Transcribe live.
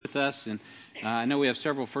with us. And I know we have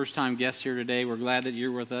several first-time guests here today. We're glad that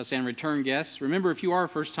you're with us, and return guests. Remember, if you are a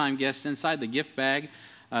first-time guest, inside the gift bag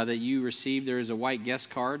that you received, there is a white guest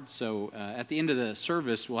card. So at the end of the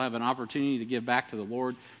service, we'll have an opportunity to give back to the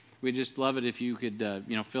Lord. We'd just love it if you could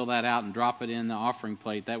fill that out and drop it in the offering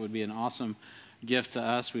plate. That would be an awesome gift to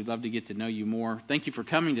us. We'd love to get to know you more. Thank you for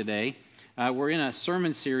coming today. We're in a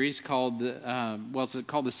sermon series called it's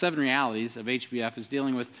called The Seven Realities of HBF. It's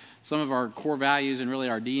dealing with some of our core values and really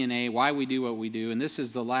our DNA, why we do what we do. And this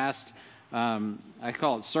is the last, I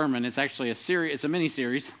call it sermon. It's actually a series. It's a mini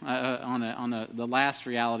series on the last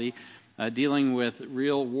reality, dealing with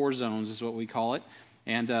real war zones is what we call it.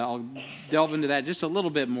 And I'll delve into that just a little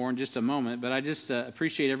bit more in just a moment. But I just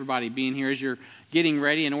appreciate everybody being here. As you're getting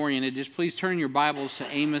ready and oriented, just please turn your Bibles to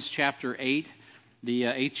Amos chapter 8. The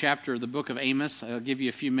 8th chapter of the book of Amos. I'll give you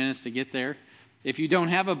a few minutes to get there. If you don't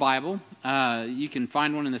have a Bible, you can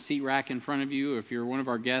find one in the seat rack in front of you. If you're one of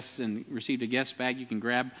our guests and received a guest bag, you can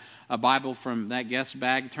grab a Bible from that guest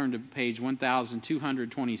bag, turn to page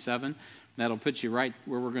 1227. That'll put you right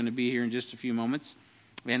where we're going to be here in just a few moments.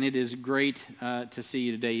 And it is great to see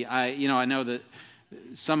you today. I know that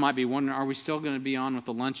some might be wondering, are we still going to be on with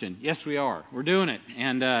the luncheon? Yes, we are. We're doing it.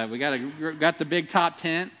 And we got the big top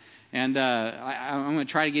tent. And I'm going to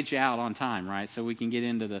try to get you out on time, right, so we can get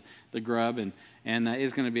into the grub, and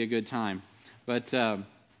it's going to be a good time. But for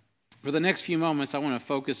the next few moments, I want to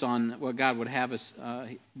focus on what God would have us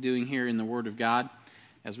doing here in the Word of God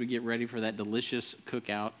as we get ready for that delicious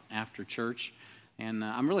cookout after church. And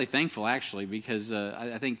I'm really thankful, actually, because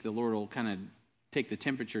I think the Lord will kind of take the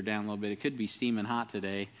temperature down a little bit. It could be steaming hot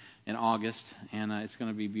today in August, and it's going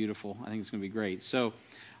to be beautiful. I think it's going to be great. So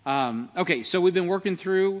we've been working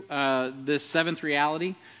through this seventh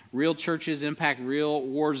reality. Real churches impact real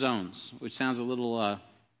war zones, which sounds a little,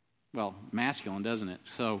 masculine, doesn't it?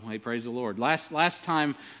 So, hey, praise the Lord. Last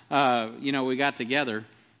time, we got together,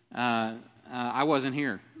 I wasn't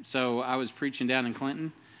here. So I was preaching down in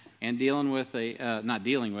Clinton and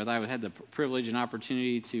I had the privilege and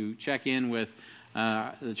opportunity to check in with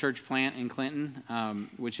the church plant in Clinton,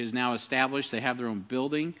 which is now established. They have their own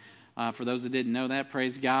building. For those that didn't know that,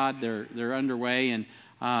 praise God, they're underway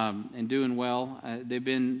and doing well. They've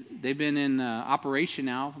been in operation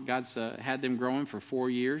now. God's had them growing for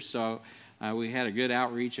 4 years, so we had a good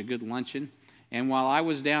outreach, a good luncheon. And while I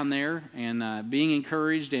was down there and being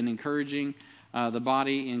encouraged and encouraging the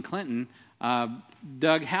body in Clinton,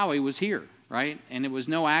 Doug Howie was here, right? And it was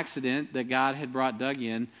no accident that God had brought Doug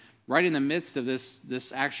in right in the midst of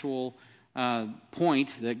this actual point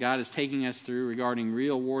that God is taking us through regarding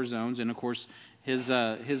real war zones. And of course, his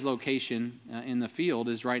location in the field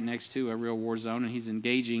is right next to a real war zone, and he's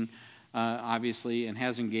engaging, obviously, and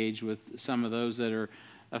has engaged with some of those that are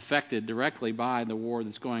affected directly by the war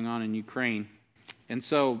that's going on in Ukraine. And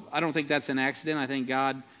so I don't think that's an accident. I think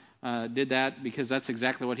God did that because that's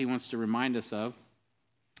exactly what he wants to remind us of.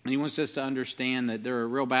 And he wants us to understand that there are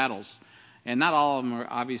real battles. And not all of them are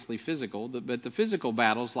obviously physical, but the physical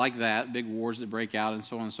battles like that, big wars that break out and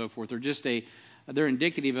so on and so forth, they're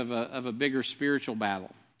indicative of a bigger spiritual battle.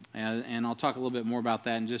 And I'll talk a little bit more about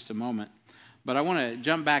that in just a moment. But I want to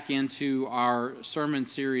jump back into our sermon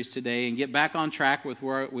series today and get back on track with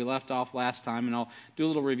where we left off last time. And I'll do a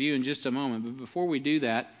little review in just a moment. But before we do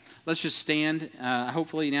that, let's just stand.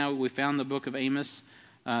 Hopefully now we found the book of Amos,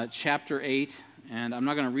 chapter 8. And I'm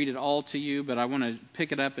not going to read it all to you, but I want to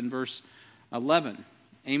pick it up in verse 11.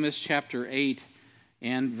 Amos chapter 8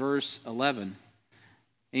 and verse 11.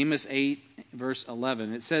 Amos 8, verse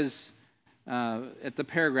 11. It says at the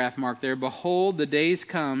paragraph mark there, "Behold, the days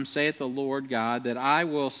come, saith the Lord God, that I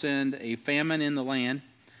will send a famine in the land,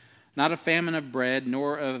 not a famine of bread,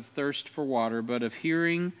 nor of thirst for water, but of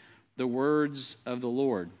hearing the words of the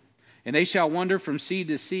Lord. And they shall wander from sea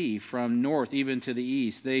to sea, from north even to the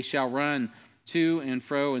east. They shall run to and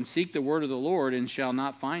fro, and seek the word of the Lord, and shall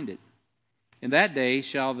not find it. In that day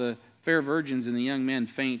shall the fair virgins and the young men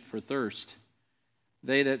faint for thirst.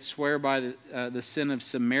 They that swear by the sin of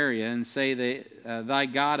Samaria, and say, Thy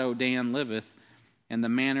God, O Dan, liveth, and the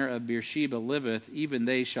manner of Beersheba liveth, even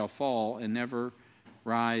they shall fall and never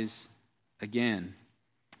rise again."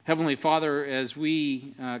 Heavenly Father, as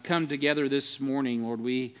we come together this morning, Lord,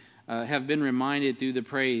 we have been reminded through the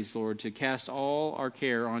praise, Lord, to cast all our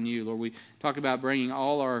care on you. Lord, we talk about bringing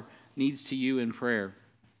all our needs to you in prayer.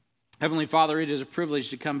 Heavenly Father, it is a privilege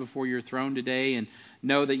to come before your throne today and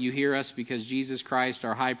know that you hear us because Jesus Christ,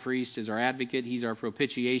 our high priest, is our advocate. He's our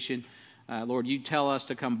propitiation. Lord, you tell us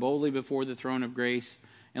to come boldly before the throne of grace.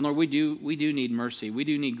 And Lord, we do need mercy. We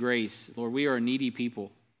do need grace. Lord, we are a needy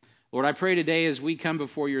people. Lord, I pray today as we come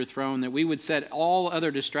before your throne that we would set all other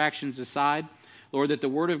distractions aside. Lord, that the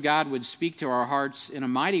Word of God would speak to our hearts in a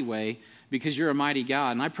mighty way because you're a mighty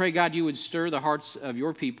God. And I pray, God, you would stir the hearts of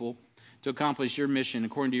your people to accomplish your mission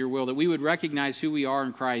according to your will, that we would recognize who we are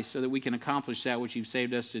in Christ so that we can accomplish that which you've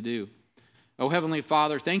saved us to do. Oh, Heavenly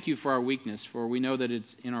Father, thank you for our weakness, for we know that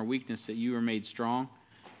it's in our weakness that you are made strong.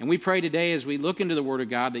 And we pray today as we look into the Word of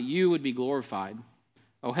God that you would be glorified.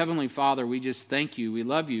 Oh, Heavenly Father, we just thank you. We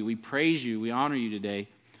love you. We praise you. We honor you today.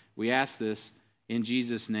 We ask this in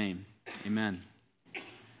Jesus' name. Amen.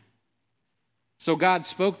 So God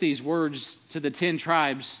spoke these words to the 10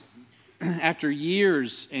 tribes after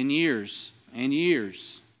years and years and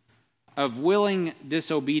years of willing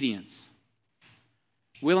disobedience.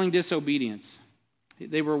 Willing disobedience.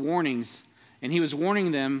 They were warnings, and he was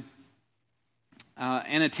warning them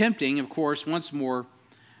and attempting, of course, once more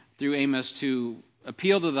through Amos to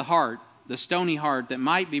appeal to the heart, the stony heart that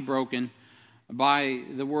might be broken by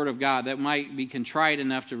the Word of God, that might be contrite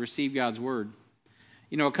enough to receive God's Word.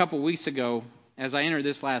 You know, a couple weeks ago, as I entered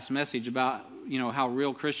this last message about, how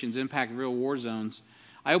real Christians impact real war zones,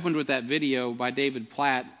 I opened with that video by David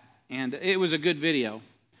Platt, and it was a good video.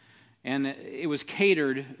 And it was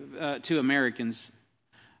catered to Americans.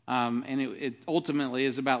 And it ultimately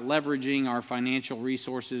is about leveraging our financial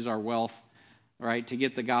resources, our wealth, right, to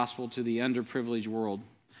get the gospel to the underprivileged world.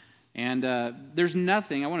 And there's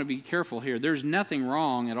nothing, I want to be careful here, there's nothing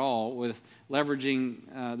wrong at all with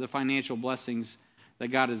leveraging the financial blessings that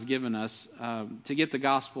God has given us to get the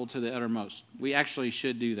gospel to the uttermost. We actually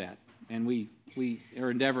should do that, and we are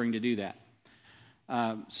endeavoring to do that.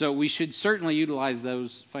 So we should certainly utilize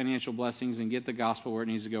those financial blessings and get the gospel where it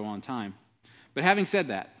needs to go on time. But having said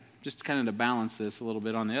that, just kind of to balance this a little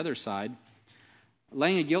bit on the other side,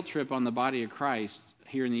 laying a guilt trip on the body of Christ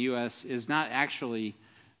here in the U.S. is not actually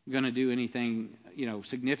going to do anything,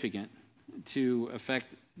 significant to affect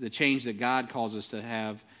the change that God calls us to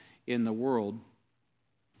have in the world,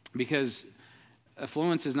 because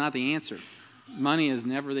affluence is not the answer. Money is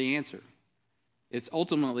never the answer. It's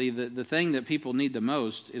ultimately the thing that people need the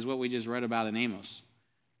most is what we just read about in Amos,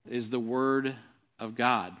 is the Word of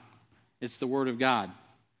God. It's the Word of God.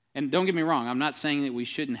 And don't get me wrong, I'm not saying that we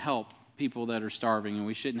shouldn't help people that are starving and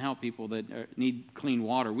we shouldn't help people that need clean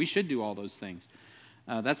water. We should do all those things.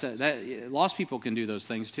 Lost people can do those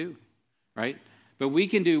things too, right? But we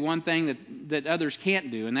can do one thing that others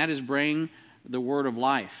can't do, and that is bring the Word of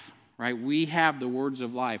life, right? We have the words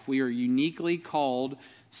of life. We are uniquely called,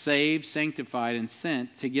 saved, sanctified, and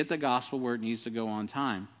sent to get the gospel where it needs to go on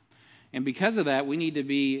time. And because of that, we need to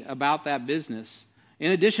be about that business.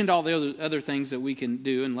 In addition to all the other things that we can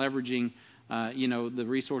do in leveraging, the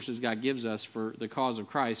resources God gives us for the cause of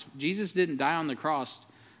Christ, Jesus didn't die on the cross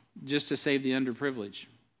just to save the underprivileged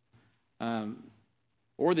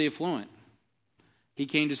or the affluent. He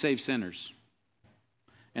came to save sinners.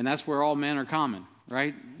 And that's where all men are common,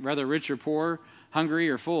 right? Whether rich or poor, hungry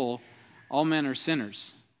or full, all men are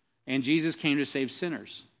sinners. And Jesus came to save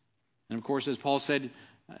sinners. And of course, as Paul said,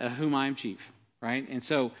 whom I am chief, right? And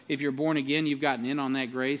so if you're born again, you've gotten in on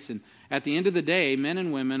that grace. And at the end of the day, men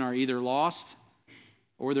and women are either lost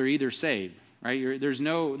or they're either saved, right? There's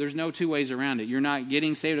no two ways around it. You're not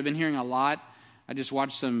getting saved. I've been hearing a lot. I just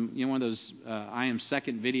watched some, one of those I Am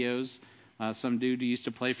Second videos. Some dude who used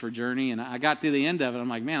to play for Journey, and I got to the end of it. I'm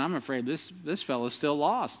like, man, I'm afraid this fellow's still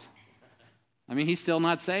lost. I mean, he's still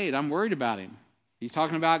not saved. I'm worried about him. He's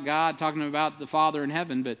talking about God, talking about the Father in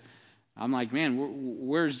heaven, but I'm like, man,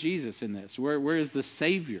 where's Jesus in this? Where is the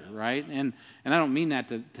Savior, right? And I don't mean that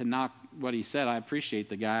to knock what he said. I appreciate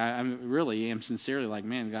the guy. I really am sincerely like,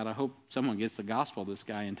 man, God, I hope someone gets the gospel to this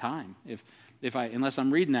guy in time. Unless I'm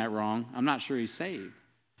reading that wrong, I'm not sure he's saved.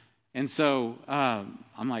 And so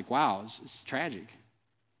I'm like, wow, it's tragic.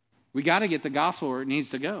 We got to get the gospel where it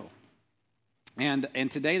needs to go. And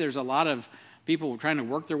today there's a lot of people trying to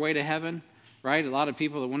work their way to heaven, right? A lot of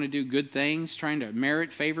people that want to do good things, trying to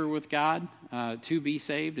merit favor with God to be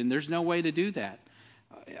saved. And there's no way to do that.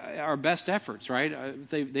 Our best efforts, right?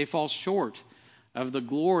 They fall short of the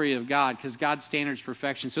glory of God because God's standard is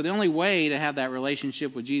perfection. So the only way to have that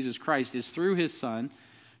relationship with Jesus Christ is through His Son,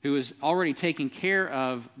 who has already taken care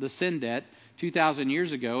of the sin debt 2,000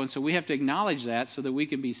 years ago. And so we have to acknowledge that so that we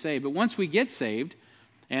can be saved. But once we get saved,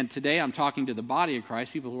 and today I'm talking to the body of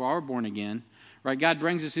Christ, people who are born again, right? God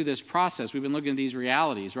brings us through this process. We've been looking at these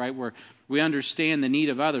realities, right, where we understand the need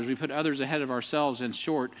of others. We put others ahead of ourselves in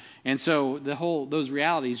short. And so those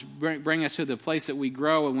realities bring us to the place that we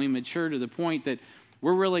grow and we mature to the point that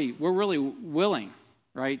we're really willing,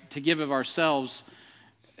 right, to give of ourselves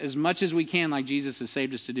as much as we can, like Jesus has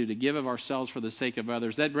saved us to do, to give of ourselves for the sake of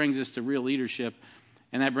others. That brings us to real leadership,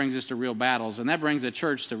 and that brings us to real battles, and that brings a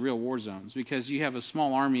church to real war zones, because you have a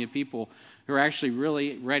small army of people who who are actually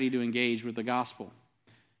really ready to engage with the gospel.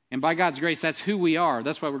 And by God's grace, that's who we are.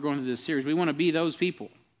 That's why we're going through this series. We want to be those people.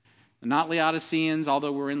 Not Laodiceans,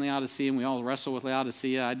 although we're in Laodicea and we all wrestle with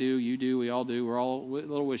Laodicea. I do, you do, we all do. We're all a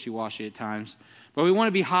little wishy-washy at times. But we want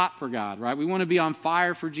to be hot for God, right? We want to be on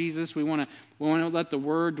fire for Jesus. We want to let the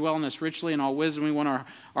Word dwell in us richly in all wisdom. We want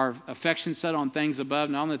our affection set on things above,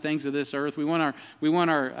 not on the things of this earth. We want to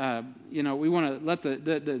let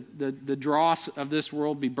the dross of this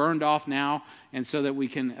world be burned off now, and so that we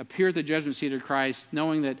can appear at the judgment seat of Christ,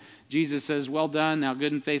 knowing that Jesus says, "Well done, thou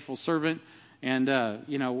good and faithful servant." And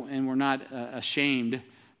we're not ashamed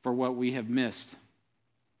for what we have missed.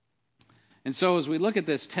 And so as we look at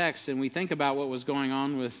this text and we think about what was going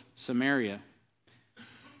on with Samaria,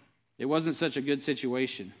 it wasn't such a good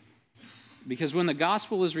situation. Because when the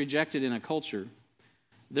gospel is rejected in a culture,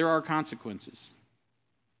 there are consequences.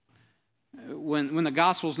 When the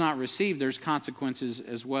gospel is not received, there's consequences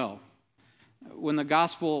as well. When the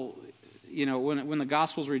gospel, when the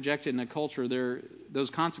gospel is rejected in a culture, those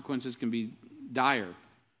consequences can be dire.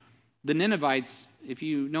 The Ninevites, if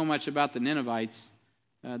you know much about the Ninevites,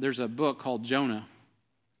 there's a book called Jonah.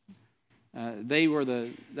 That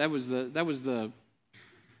was the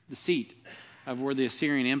seat of where the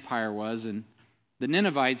Assyrian Empire was, and the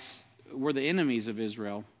Ninevites were the enemies of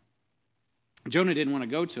Israel. Jonah didn't want to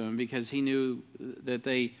go to them because he knew that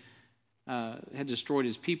they had destroyed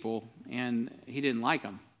his people, and he didn't like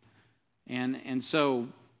them. And so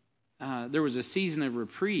there was a season of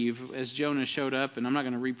reprieve as Jonah showed up, and I'm not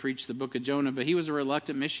going to re-preach the book of Jonah, but he was a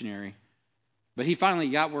reluctant missionary. But he finally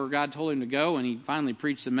got where God told him to go, and he finally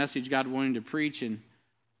preached the message God wanted him to preach, and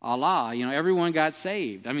Allah, everyone got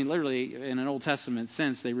saved. I mean, literally, in an Old Testament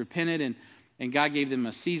sense, they repented, and God gave them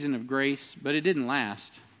a season of grace, but it didn't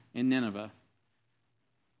last in Nineveh.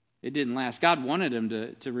 It didn't last. God wanted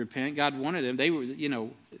them to repent. God wanted them. They were,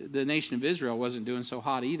 the nation of Israel wasn't doing so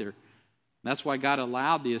hot either. That's why God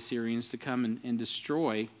allowed the Assyrians to come and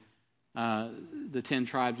destroy the 10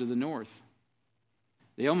 tribes of the north.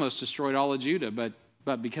 They almost destroyed all of Judah,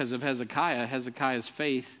 but because of Hezekiah's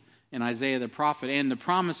faith in Isaiah the prophet and the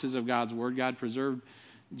promises of God's word, God preserved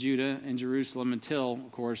Judah and Jerusalem until,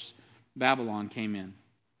 of course, Babylon came in.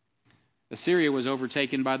 Assyria was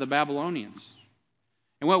overtaken by the Babylonians.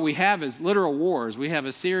 And what we have is literal wars. We have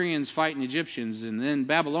Assyrians fighting Egyptians, and then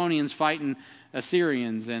Babylonians fighting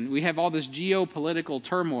Assyrians, and we have all this geopolitical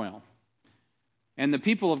turmoil. And the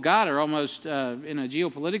people of God are almost, in a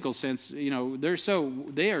geopolitical sense,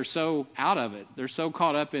 they are so out of it. They're so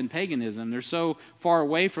caught up in paganism. They're so far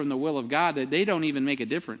away from the will of God that they don't even make a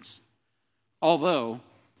difference. Although,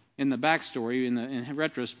 in the backstory, in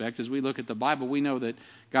retrospect, as we look at the Bible, we know that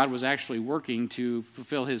God was actually working to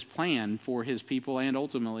fulfill His plan for His people and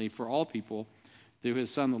ultimately for all people through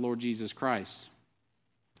His Son, the Lord Jesus Christ.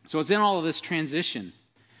 So it's in all of this transition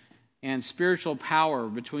and spiritual power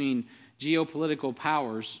between geopolitical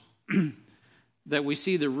powers that we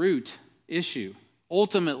see the root issue.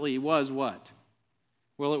 Ultimately was what?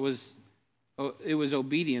 Well, it was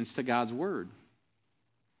obedience to God's word.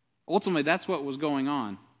 Ultimately, that's what was going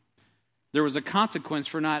on. There was a consequence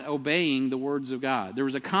for not obeying the words of God. There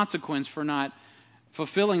was a consequence for not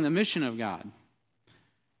fulfilling the mission of God.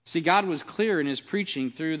 See, God was clear in His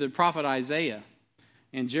preaching through the prophet Isaiah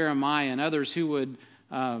and Jeremiah and others who would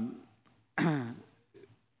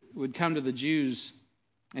come to the Jews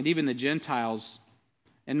and even the Gentiles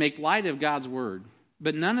and make light of God's word.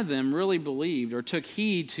 But none of them really believed or took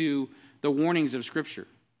heed to the warnings of Scripture.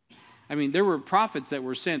 I mean, there were prophets that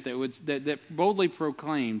were sent that boldly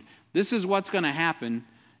proclaimed, this is what's going to happen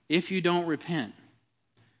if you don't repent.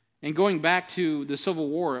 And going back to the Civil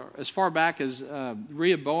War, as far back as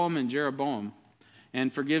Rehoboam and Jeroboam,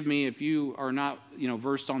 and forgive me if you are not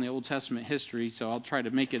versed on the Old Testament history, so I'll try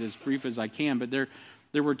to make it as brief as I can, but there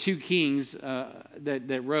were two kings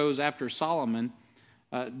that rose after Solomon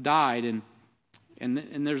died,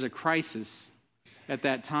 and there's a crisis at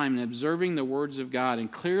that time in observing the words of God, and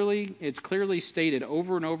it's clearly stated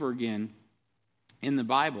over and over again in the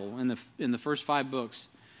Bible, in the first 5 books,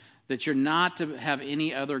 that you're not to have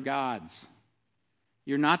any other gods.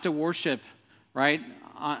 You're not to worship, right?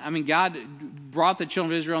 I mean, God brought the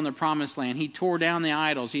children of Israel in the promised land. He tore down the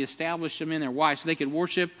idols. He established them in their wives so they could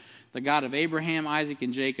worship the God of Abraham, Isaac,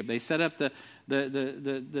 and Jacob. They set up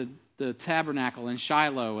the tabernacle in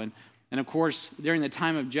Shiloh. And of course, during the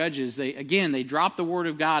time of Judges, they dropped the word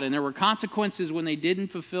of God. And there were consequences when they didn't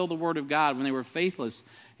fulfill the word of God, when they were faithless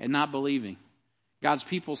and not believing. God's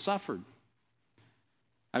people suffered.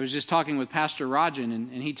 I was just talking with Pastor Rajan,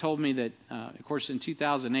 and he told me that, of course, in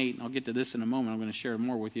 2008, and I'll get to this in a moment, I'm going to share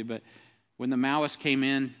more with you, but when the Maoists came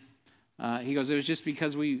in He goes, it was just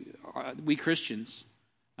because we Christians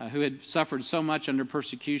who had suffered so much under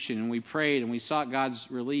persecution, and we prayed and we sought God's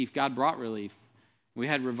relief. God brought relief. We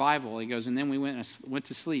had revival. He goes, and then we went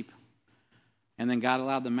to sleep. And then God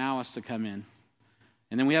allowed the Maoists to come in.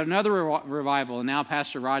 And then we had another revival, and now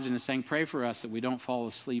Pastor Rajan is saying, pray for us that we don't fall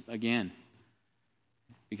asleep again.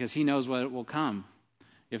 Because he knows what will come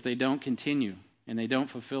if they don't continue and they don't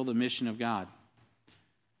fulfill the mission of God.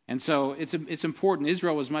 And so it's important.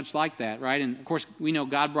 Israel was much like that, right? And of course, we know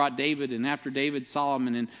God brought David, and after David,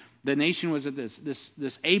 Solomon, and the nation was at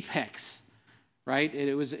this apex, right?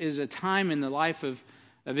 It was a time in the life of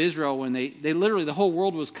Israel when they literally, the whole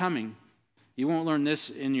world was coming. You won't learn this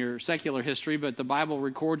in your secular history, but the Bible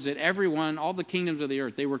records that everyone, all the kingdoms of the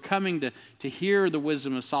earth, they were coming to hear the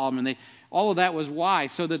wisdom of Solomon. All of that was why?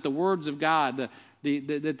 So that the words of God,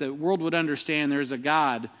 that the world would understand there's a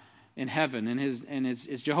God in heaven, and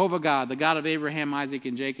it's Jehovah God, the God of Abraham, Isaac,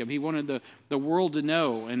 and Jacob. He wanted the world to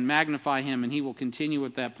know and magnify him, and he will continue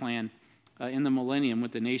with that plan in the millennium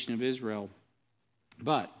with the nation of Israel.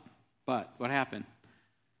 But what happened?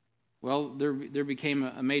 Well, there became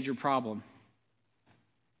a major problem.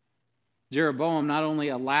 Jeroboam not only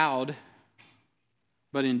allowed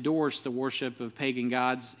but endorsed the worship of pagan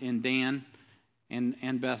gods in Dan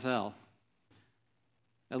and Bethel.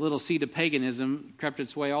 A little seed of paganism crept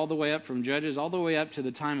its way all the way up from Judges, all the way up to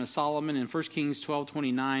the time of Solomon. In 1 Kings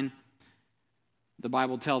 12:29, the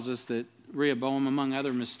Bible tells us that Rehoboam, among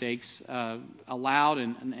other mistakes, allowed,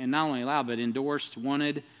 and not only allowed, but endorsed,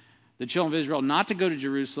 wanted the children of Israel not to go to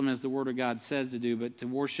Jerusalem as the Word of God says to do, but to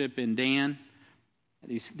worship in Dan,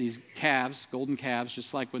 these calves, golden calves,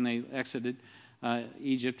 just like when they exited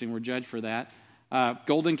Egypt and were judged for that.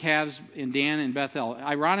 Golden calves in Dan and Bethel.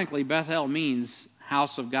 Ironically, Bethel means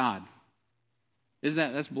house of God.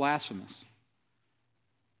 That's blasphemous.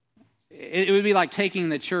 It would be like taking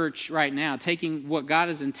the church right now, taking what God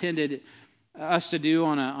has intended us to do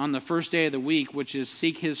on the first day of the week, which is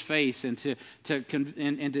seek His face and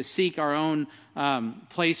to seek our own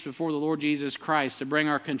place before the Lord Jesus Christ, to bring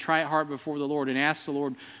our contrite heart before the Lord and ask the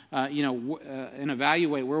Lord, and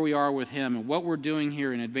evaluate where we are with Him and what we're doing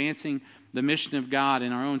here in advancing the mission of God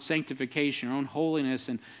and our own sanctification, our own holiness,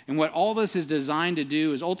 and what all this is designed to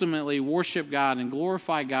do is ultimately worship God and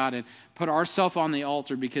glorify God and put ourselves on the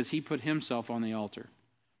altar because He put Himself on the altar,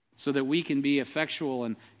 so that we can be effectual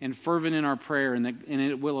and fervent in our prayer, and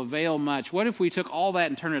it will avail much. What if we took all that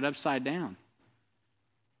and turned it upside down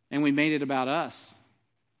and we made it about us?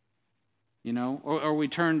 Or we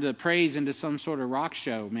turned the praise into some sort of rock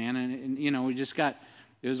show, man, and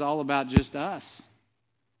it was all about just us.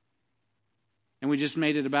 And we just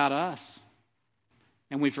made it about us.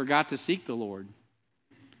 And we forgot to seek the Lord.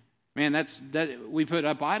 Man, we put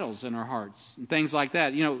up idols in our hearts and things like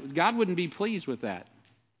that. God wouldn't be pleased with that.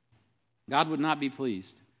 God would not be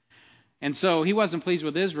pleased. And so He wasn't pleased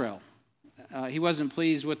with Israel. He wasn't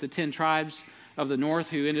pleased with the 10 tribes of the north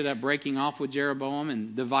who ended up breaking off with Jeroboam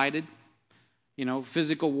and divided.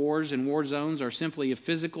 Physical wars and war zones are simply a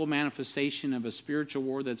physical manifestation of a spiritual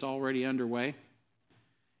war that's already underway.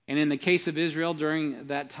 And in the case of Israel, during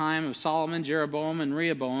that time of Solomon, Jeroboam, and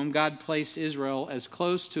Rehoboam, God placed Israel as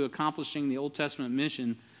close to accomplishing the Old Testament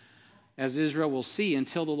mission as Israel will see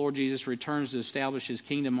until the Lord Jesus returns to establish His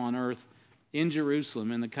kingdom on earth in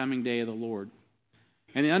Jerusalem in the coming day of the Lord.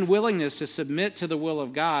 And the unwillingness to submit to the will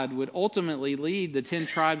of God would ultimately lead the 10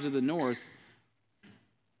 tribes of the north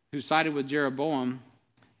who sided with Jeroboam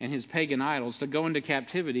and his pagan idols to go into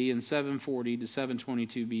captivity in 740 to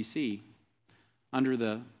 722 BC under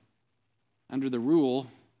the rule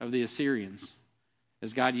of the Assyrians,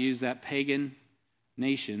 as God used that pagan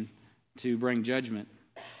nation to bring judgment.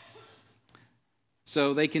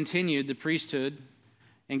 So they continued the priesthood,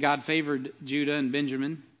 and God favored Judah and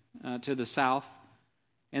Benjamin to the south.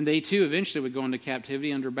 And they too eventually would go into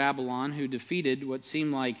captivity under Babylon, who defeated what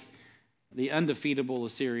seemed like the undefeatable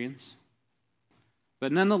Assyrians.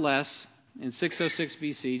 But nonetheless, in 606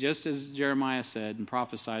 BC, just as Jeremiah said and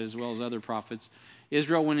prophesied, as well as other prophets,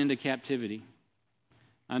 Israel went into captivity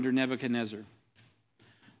under Nebuchadnezzar.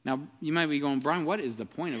 Now, you might be going, Brian, what is the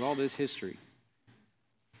point of all this history?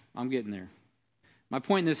 I'm getting there. My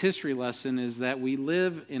point in this history lesson is that we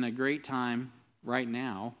live in a great time right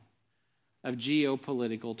now of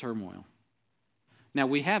geopolitical turmoil. Now,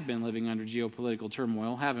 we have been living under geopolitical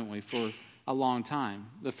turmoil, haven't we, for a long time.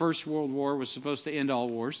 The First World War was supposed to end all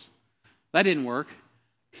wars. That didn't work.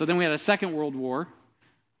 So then we had a Second World War.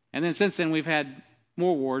 And then since then we've had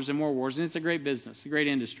more wars, and it's a great business, a great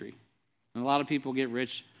industry. And a lot of people get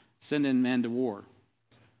rich sending men to war.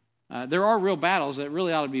 there are real battles that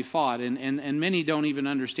really ought to be fought, and many don't even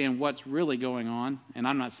understand what's really going on. And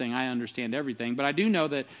I'm not saying I understand everything, but I do know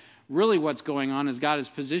that really what's going on is God is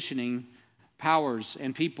positioning powers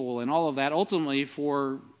and people and all of that ultimately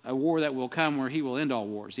for a war that will come where he will end all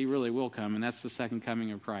wars. He really will come, and that's the second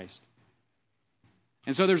coming of Christ.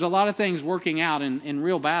 And so there's a lot of things working out in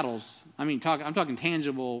real battles. I mean, I'm talking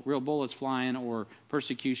tangible, real bullets flying or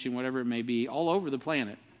persecution, whatever it may be, all over the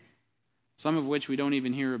planet. Some of which we don't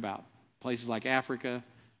even hear about. Places like Africa,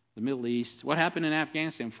 the Middle East. What happened in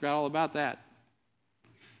Afghanistan? We forgot all about that.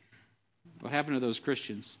 What happened to those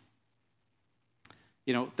Christians?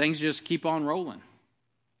 You know, things just keep on rolling.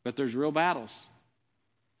 But there's real battles.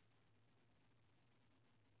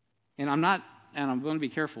 And I'm going to be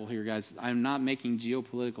careful here, guys. I'm not making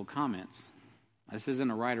geopolitical comments. This isn't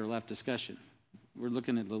a right or left discussion. We're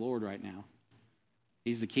looking at the Lord right now.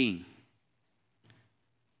 He's the King.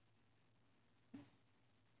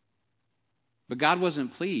 But God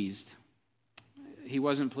wasn't pleased. He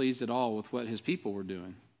wasn't pleased at all with what his people were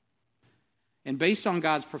doing. And based on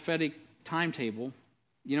God's prophetic timetable,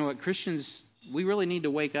 you know what, Christians, we really need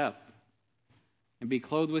to wake up and be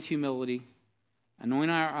clothed with humility, anoint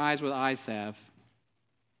our eyes with eye salve,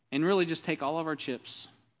 and really just take all of our chips,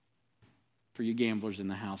 for you gamblers in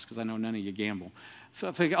the house, because I know none of you gamble.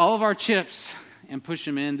 So take all of our chips and push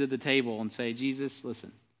them into the table and say, Jesus,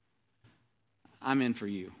 listen, I'm in for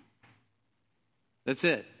you. That's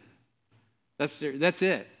it. That's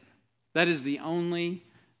it. That is the only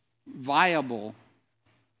viable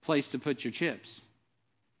place to put your chips.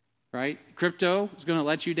 Right? Crypto is going to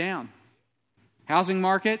let you down. Housing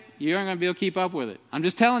market, you aren't going to be able to keep up with it. I'm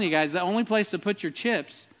just telling you guys, the only place to put your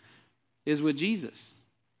chips is with Jesus.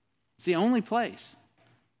 It's the only place.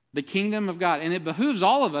 The kingdom of God. And it behooves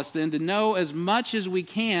all of us then to know as much as we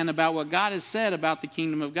can about what God has said about the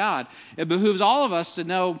kingdom of God. It behooves all of us to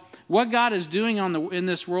know what God is doing in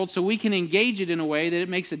this world so we can engage it in a way that it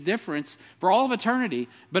makes a difference for all of eternity,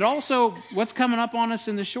 but also what's coming up on us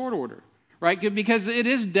in the short order, right? Because it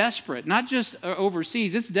is desperate, not just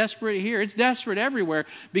overseas. It's desperate here. It's desperate everywhere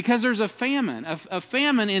because there's a famine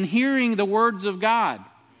in hearing the words of God.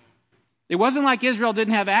 It wasn't like Israel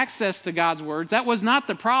didn't have access to God's words. That was not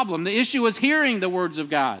the problem. The issue was hearing the words of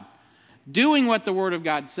God, doing what the Word of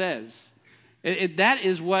God says. That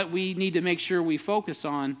is what we need to make sure we focus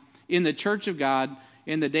on in the church of God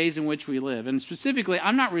in the days in which we live. And specifically,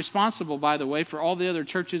 I'm not responsible, by the way, for all the other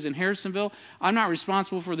churches in Harrisonville. I'm not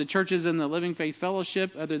responsible for the churches in the Living Faith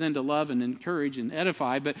Fellowship other than to love and encourage and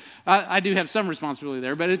edify. But I do have some responsibility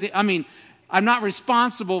there. But I'm not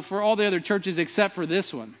responsible for all the other churches except for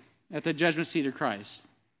this one at the judgment seat of Christ.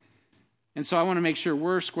 And so I want to make sure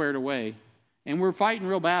we're squared away and we're fighting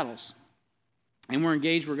real battles and we're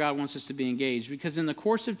engaged where God wants us to be engaged. Because in the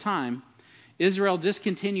course of time, Israel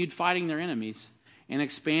discontinued fighting their enemies and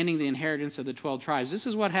expanding the inheritance of the 12 tribes. This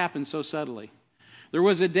is what happened so subtly. There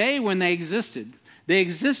was a day when they existed. They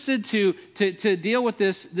existed to deal with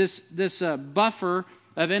this buffer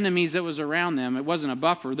of enemies that was around them. It wasn't a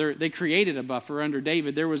buffer. They created a buffer under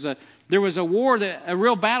David. There was a war, a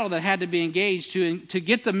real battle that had to be engaged to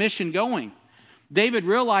get the mission going. David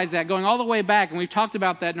realized that going all the way back, and we've talked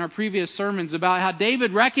about that in our previous sermons, about how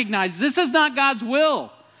David recognized this is not God's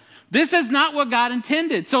will. This is not what God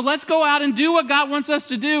intended. So let's go out and do what God wants us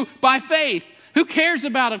to do by faith. Who cares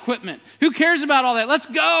about equipment? Who cares about all that? Let's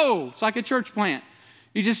go. It's like a church plant.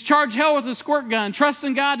 You just charge hell with a squirt gun, trust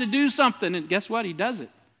in God to do something, and guess what? He does it.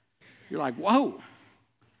 You're like, whoa.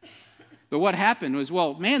 But what happened was,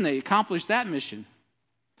 they accomplished that mission.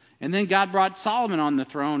 And then God brought Solomon on the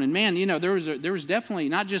throne, and there was definitely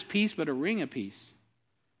not just peace, but a ring of peace.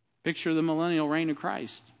 Picture the millennial reign of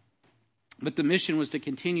Christ. But the mission was to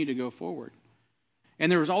continue to go forward.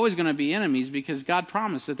 And there was always going to be enemies because God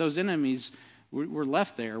promised that those enemies were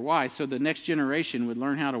left there. Why? So the next generation would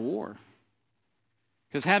learn how to war.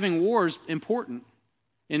 Because having war is important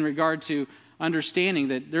in regard to understanding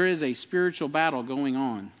that there is a spiritual battle going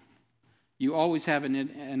on. You always have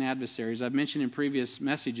an adversary. As I've mentioned in previous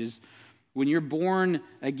messages, when you're born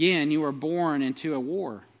again, you are born into a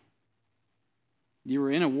war. You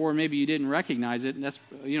were in a war, maybe you didn't recognize it. And that's,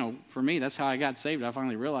 for me, that's how I got saved. I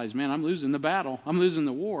finally realized, I'm losing the battle. I'm losing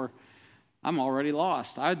the war. I'm already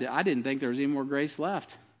lost. I didn't think there was any more grace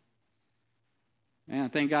left. And I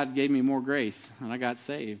thank God gave me more grace, and I got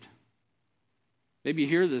saved. Maybe you're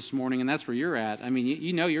here this morning, and that's where you're at.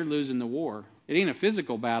 You're losing the war. It ain't a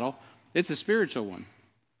physical battle. It's a spiritual one.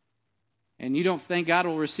 And you don't think God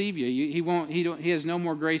will receive you. He has no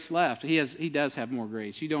more grace left. He does have more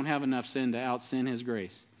grace. You don't have enough sin to out-sin His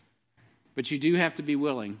grace. But you do have to be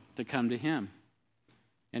willing to come to Him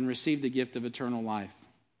and receive the gift of eternal life.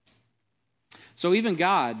 So even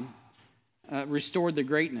God restored the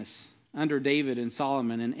greatness under David and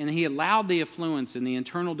Solomon, and he allowed the affluence and the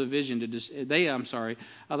internal division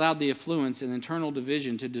allowed the affluence and internal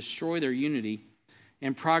division to destroy their unity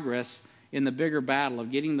and progress in the bigger battle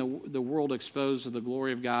of getting the world exposed to the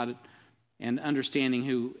glory of God and understanding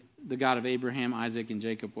who the God of Abraham, Isaac, and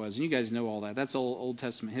Jacob was. And you guys know all that. That's Old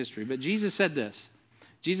Testament history. But Jesus said this.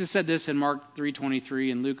 Jesus said this in Mark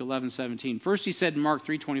 3:23 and Luke 11:17. First he said in Mark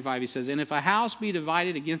 3:25, he says, "And if a house be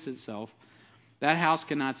divided against itself, that house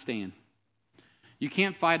cannot stand." You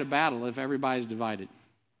can't fight a battle if everybody's divided.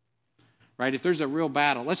 Right? If there's a real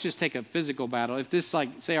battle, let's just take a physical battle. If this,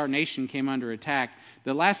 say our nation came under attack,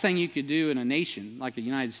 the last thing you could do in a nation like the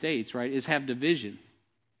United States, right, is have division.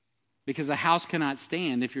 Because a house cannot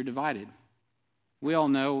stand if you're divided. We all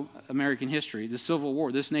know American history, the Civil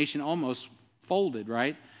War. This nation almost folded,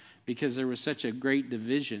 right? Because there was such a great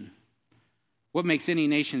division. What makes any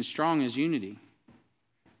nation strong is unity,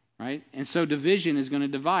 right? And so division is going to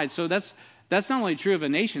divide. So that's not only true of a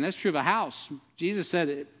nation, that's true of a house. Jesus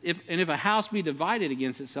said, if a house be divided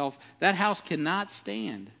against itself, that house cannot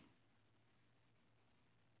stand.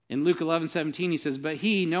 In Luke 11:17, he says, "But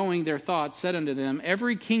he, knowing their thoughts, said unto them,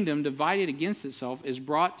 Every kingdom divided against itself is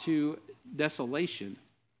brought to desolation,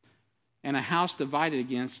 and a house divided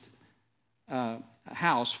against a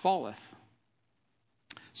house falleth."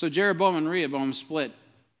 So Jeroboam and Rehoboam split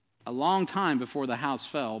a long time before the house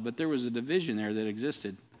fell, but there was a division there that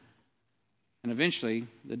existed. And eventually,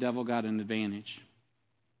 the devil got an advantage.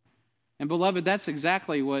 And beloved, that's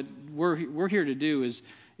exactly what we're here to do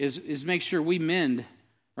is make sure we mend,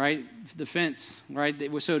 right, the fence, right,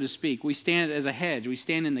 so to speak. We stand as a hedge. We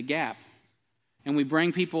stand in the gap. And we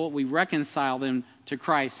bring people, we reconcile them to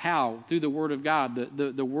Christ. How? Through the Word of God,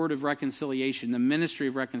 the Word of reconciliation, the ministry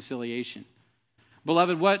of reconciliation.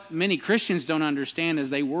 Beloved, what many Christians don't understand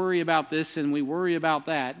is they worry about this and we worry about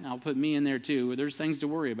that. And I'll put me in there too. There's things to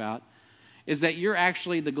worry about. Is that you're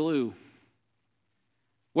actually the glue.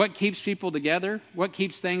 What keeps people together? What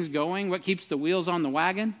keeps things going? What keeps the wheels on the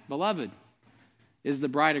wagon? Beloved, is the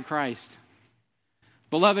bride of Christ.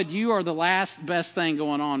 Beloved, you are the last best thing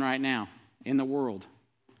going on right now in the world.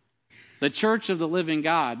 The church of the living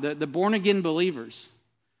God, the born-again believers.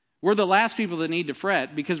 We're the last people that need to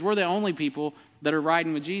fret because we're the only people that are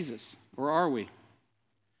riding with Jesus. Or are we?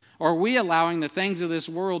 Or are we allowing the things of this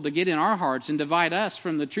world to get in our hearts and divide us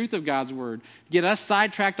from the truth of God's Word? Get us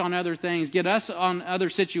sidetracked on other things. Get us on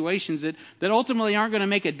other situations that ultimately aren't going to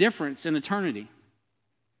make a difference in eternity.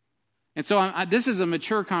 And so this is a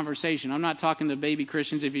mature conversation. I'm not talking to baby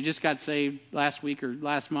Christians. If you just got saved last week or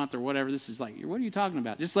last month or whatever, this is like, what are you talking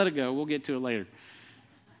about? Just let it go. We'll get to it later.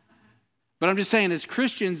 But I'm just saying, as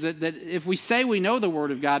Christians, that if we say we know the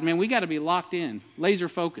Word of God, man, we got to be locked in, laser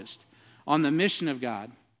focused on the mission of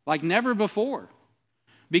God, like never before.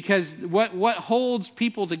 Because what holds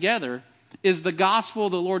people together is the gospel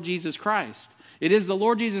of the Lord Jesus Christ. It is the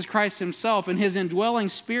Lord Jesus Christ himself and his indwelling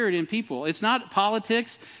spirit in people. It's not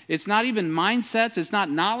politics. It's not even mindsets. It's not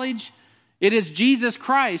knowledge. It is Jesus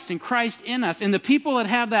Christ and Christ in us. And the people that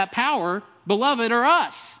have that power, beloved, are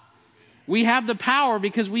us. We have the power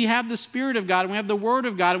because we have the Spirit of God and we have the Word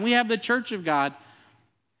of God and we have the church of God.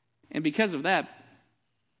 And because of that,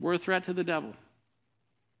 we're a threat to the devil.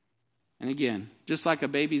 And again, just like a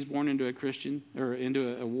baby's born into a Christian or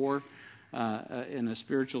into a war in a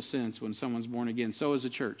spiritual sense when someone's born again, so is a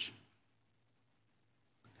church.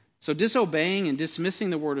 So disobeying and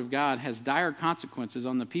dismissing the Word of God has dire consequences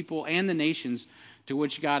on the people and the nations to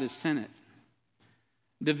which God has sent it.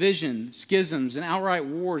 Division, schisms, and outright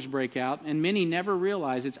wars break out, and many never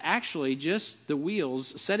realize it's actually just the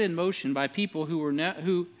wheels set in motion by people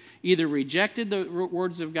who either rejected the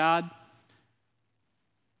words of God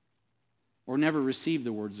or never received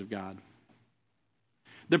the words of God.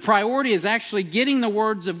 The priority is actually getting the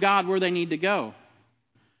words of God where they need to go.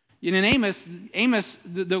 In Amos,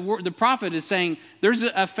 the prophet is saying there's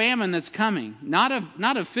a famine that's coming, not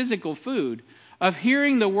of physical food, of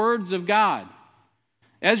hearing the words of God.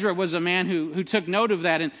 Ezra was a man who took note of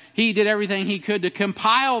that, and he did everything he could to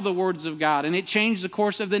compile the words of God, and it changed the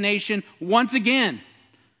course of the nation once again.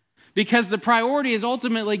 Because the priority is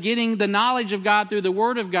ultimately getting the knowledge of God through the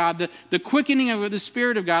Word of God, the quickening of the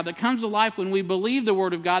Spirit of God that comes to life when we believe the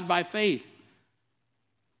Word of God by faith.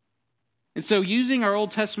 And so using our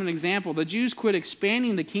Old Testament example, the Jews quit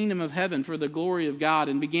expanding the kingdom of heaven for the glory of God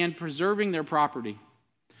and began preserving their property.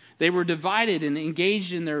 They were divided and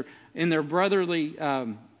engaged in their brotherly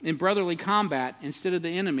in brotherly combat instead of the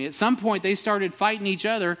enemy. At some point, they started fighting each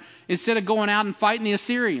other instead of going out and fighting the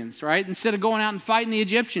Assyrians, right? Instead of going out and fighting the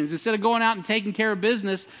Egyptians, instead of going out and taking care of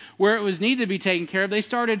business where it was needed to be taken care of, they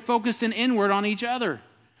started focusing inward on each other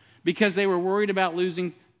because they were worried about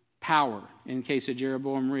losing power in the case of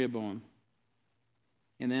Jeroboam and Rehoboam.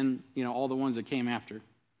 And then, all the ones that came after.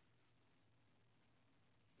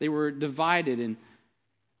 They were divided,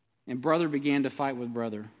 and brother began to fight with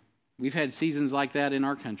brother. We've had seasons like that in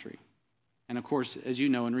our country. And of course, as you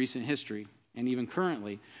know, in recent history, and even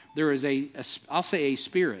currently, there is I'll say a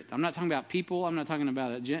spirit. I'm not talking about people. I'm not talking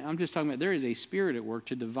about I'm just talking about there is a spirit at work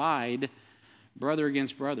to divide brother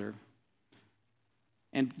against brother.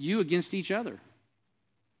 And you against each other.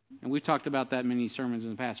 And we've talked about that in many sermons in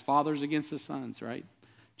the past. Fathers against the sons, right?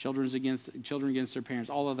 Children against their parents,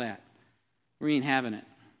 all of that. We ain't having it.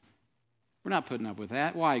 We're not putting up with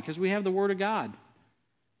that. Why? Because we have the Word of God.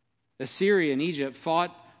 Assyria and Egypt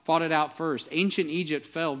fought it out first. Ancient Egypt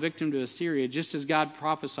fell victim to Assyria, just as God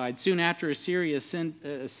prophesied. Soon after Assyria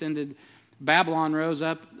ascended, Babylon rose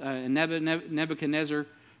up, and Nebuchadnezzar,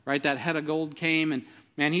 right, that head of gold came, and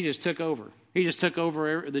man, he just took over. He just took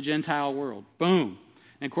over the Gentile world. Boom.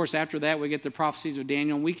 And of course, after that, we get the prophecies of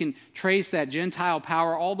Daniel, and we can trace that Gentile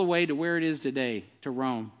power all the way to where it is today, to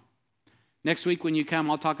Rome. Next week when you come,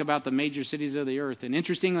 I'll talk about the major cities of the earth. And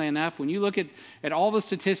interestingly enough, when you look at all the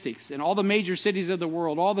statistics and all the major cities of the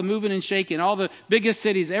world, all the moving and shaking, all the biggest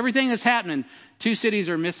cities, everything that's happening, 2 cities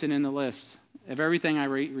are missing in the list of everything I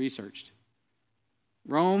researched.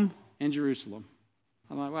 Rome and Jerusalem.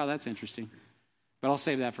 I'm like, wow, that's interesting. But I'll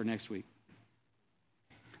save that for next week.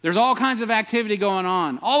 There's all kinds of activity going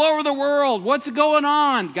on all over the world. What's going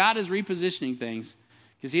on? God is repositioning things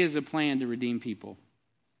because He has a plan to redeem people.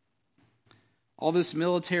 All this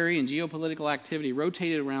military and geopolitical activity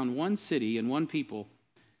rotated around one city and one people,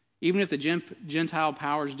 even if the Gentile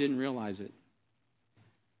powers didn't realize it.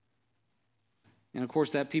 And of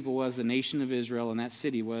course, that people was the nation of Israel, and that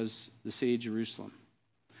city was the city of Jerusalem.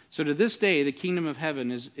 So to this day, the kingdom of heaven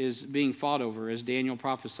is being fought over, as Daniel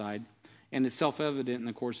prophesied, and it's self-evident in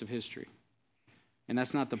the course of history. And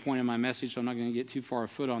that's not the point of my message, so I'm not going to get too far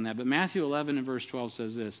afoot on that. But Matthew 11 and verse 12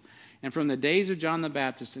 says this, "And from the days of John the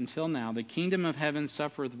Baptist until now, the kingdom of heaven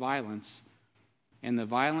suffereth violence, and the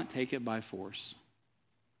violent take it by force."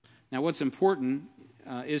 Now what's important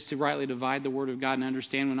is to rightly divide the Word of God and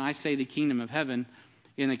understand when I say the kingdom of heaven,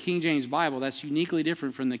 in the King James Bible, that's uniquely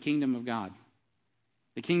different from the kingdom of God.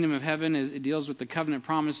 The kingdom of heaven it deals with the covenant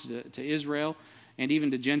promise to Israel and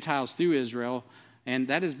even to Gentiles through Israel, and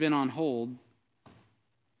that has been on hold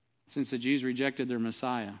since the Jews rejected their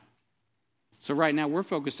Messiah. So right now we're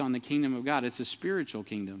focused on the kingdom of God. It's a spiritual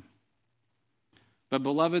kingdom. But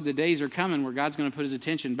beloved, the days are coming where God's going to put His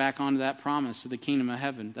attention back onto that promise of the kingdom of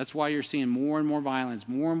heaven. That's why you're seeing more and more violence,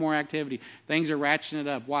 more and more activity. Things are ratcheting it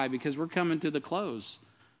up. Why? Because we're coming to the close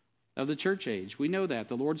of the church age. We know that.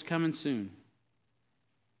 The Lord's coming soon.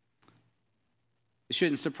 It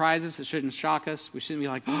shouldn't surprise us. It shouldn't shock us. We shouldn't be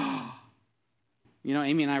like, oh.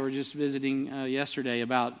 Amy and I were just visiting yesterday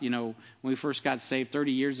about, when we first got saved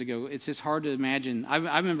 30 years ago. It's just hard to imagine.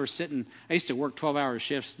 I remember I used to work 12-hour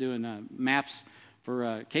shifts doing maps for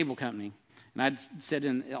a cable company. And I'd sit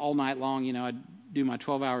in all night long, I'd do my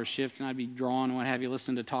 12-hour shift and I'd be drawing and what have you,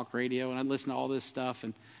 listening to talk radio, and I'd listen to all this stuff.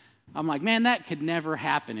 And I'm like, man, that could never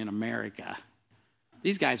happen in America.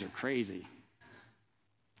 These guys are crazy.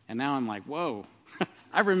 And now I'm like, whoa,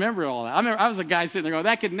 I remember all that. I was the guy sitting there going,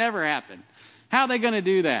 that could never happen. How are they going to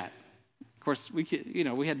do that? Of course, we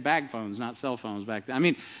had bag phones, not cell phones back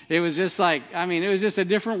then. It was just a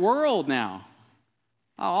different world now.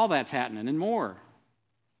 Oh, all that's happening and more.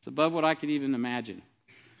 It's above what I could even imagine.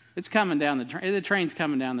 It's coming down the train's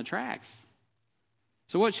coming down the tracks.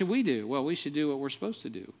 So what should we do? Well, we should do what we're supposed to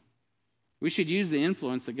do. We should use the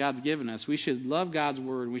influence that God's given us. We should love God's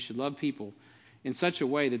word. We should love people in such a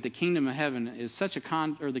way that the kingdom of heaven is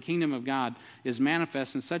the kingdom of God is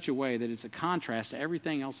manifest in such a way that it's a contrast to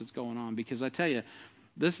everything else that's going on. Because I tell you,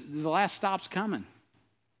 the last stop's coming.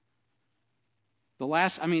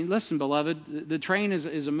 Listen, beloved, the train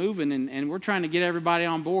is a moving, and we're trying to get everybody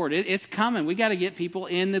on board. It's coming. We got to get people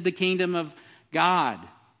into the kingdom of God,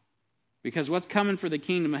 because what's coming for the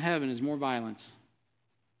kingdom of heaven is more violence.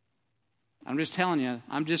 I'm just telling you.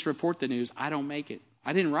 I'm just report the news. I don't make it.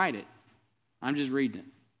 I didn't write it. I'm just reading it.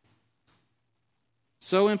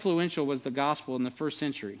 So influential was the gospel in the first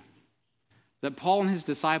century that Paul and his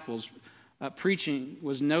disciples' preaching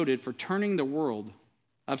was noted for turning the world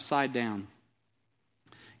upside down.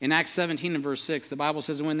 In Acts 17 and verse 6, the Bible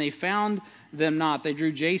says, "When they found them not, they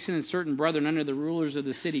drew Jason and certain brethren under the rulers of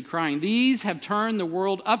the city, crying, 'These have turned the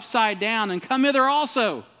world upside down, and come hither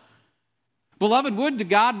also.'" Beloved, would to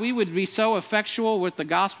God we would be so effectual with the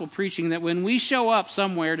gospel preaching that when we show up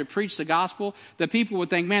somewhere to preach the gospel, that people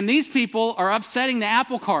would think, man, these people are upsetting the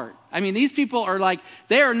apple cart. I mean, these people are like,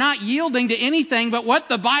 they are not yielding to anything but what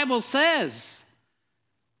the Bible says.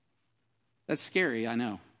 That's scary, I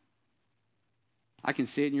know. I can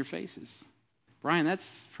see it in your faces. Brian,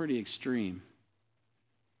 that's pretty extreme.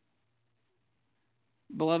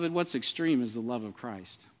 Beloved, what's extreme is the love of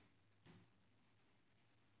Christ.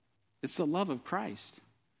 It's the love of Christ.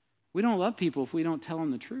 We don't love people if we don't tell them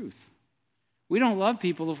the truth. We don't love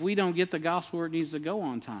people if we don't get the gospel where it needs to go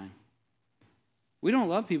on time. We don't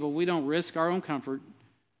love people if we don't risk our own comfort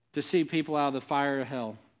to see people out of the fire of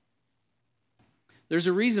hell. There's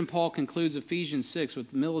a reason Paul concludes Ephesians 6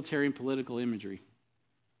 with military and political imagery.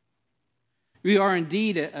 We are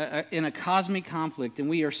indeed in a cosmic conflict, and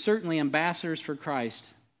we are certainly ambassadors for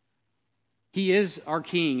Christ. He is our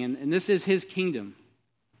king, and this is his kingdom.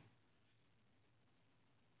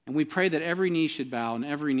 And we pray that every knee should bow and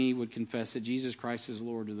every knee would confess that Jesus Christ is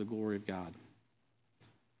Lord to the glory of God.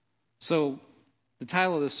 So the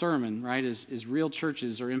title of the sermon, right, is Real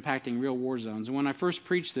Churches Are Impacting Real War Zones. And when I first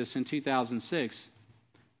preached this in 2006,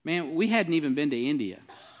 man, we hadn't even been to India.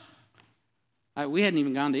 We hadn't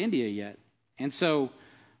even gone to India yet. And so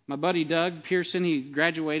my buddy Doug Pearson, he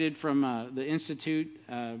graduated from the Institute.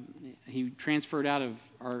 He transferred out of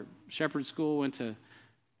our Shepherd School, went to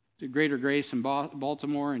Greater Grace in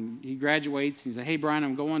Baltimore, and he graduates. And he said, hey, Brian,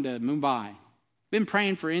 I'm going to Mumbai. Been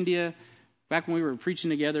praying for India back when we were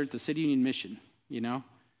preaching together at the City Union Mission, you know.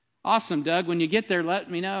 Awesome, Doug. When you get there,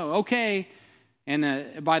 let me know. Okay.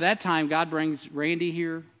 And by that time, God brings Randy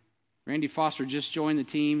here. Randy Foster just joined the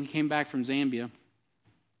team. He came back from Zambia.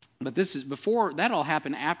 But this is before, that all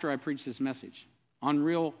happened after I preached this message on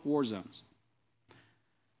real war zones.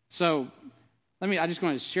 So I just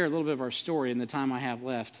want to share a little bit of our story in the time I have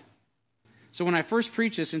left. So when I first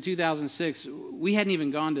preached this in 2006, we hadn't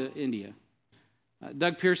even gone to India.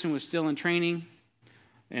 Doug Pearson was still in training,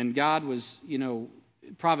 and God was,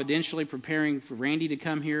 providentially preparing for Randy to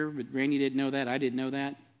come here, but Randy didn't know that. I didn't know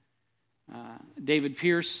that. David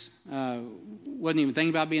Pierce wasn't even thinking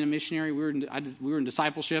about being a missionary. We were in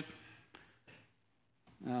discipleship.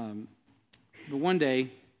 But one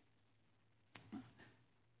day,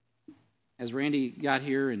 as Randy got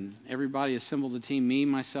here and everybody assembled the team, me,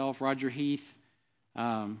 myself, Roger Heath,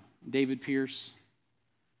 David Pierce,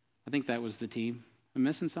 I think that was the team. Am I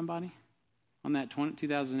missing somebody on that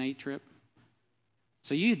 2008 trip?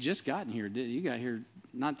 So you had just gotten here. You got here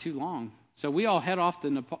not too long. So we all head off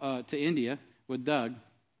to India with Doug.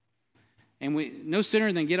 And we no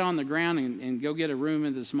sooner than get on the ground and go get a room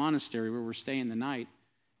in this monastery where we're staying the night.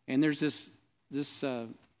 And there's this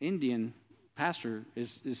Indian pastor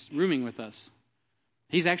is rooming with us.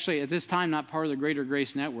 He's actually at this time not part of the Greater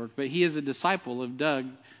Grace Network, but he is a disciple of Doug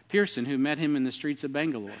Pearson, who met him in the streets of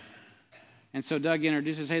Bangalore. And so Doug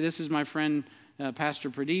introduces, hey, this is my friend Pastor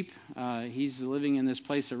Pradeep. He's living in this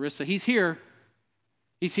place, Orissa. He's here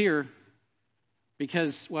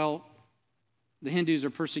because, well, the Hindus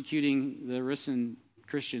are persecuting the Orissan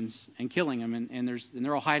Christians and killing them, and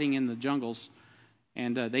they're all hiding in the jungles,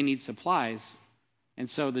 and they need supplies. And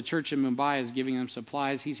so the church in Mumbai is giving them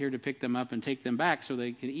supplies. He's here to pick them up and take them back so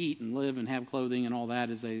they can eat and live and have clothing and all that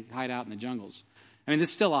as they hide out in the jungles. I mean,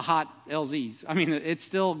 it's still a hot LZs. I mean, it's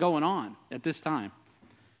still going on at this time.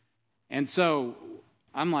 And so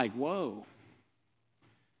I'm like, whoa,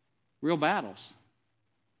 real battles.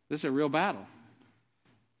 This is a real battle.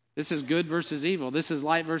 This is good versus evil. This is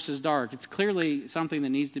light versus dark. It's clearly something that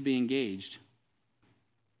needs to be engaged.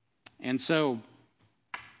 And so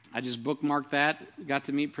I just bookmarked that, got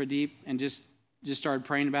to meet Pradeep, and just started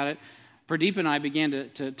praying about it. Pradeep and I began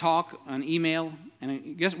to talk on email,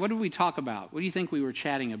 and guess what did we talk about? What do you think we were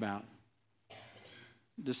chatting about?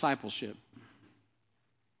 Discipleship.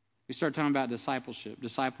 We started talking about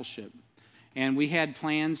discipleship. And we had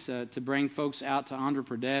plans to bring folks out to Andhra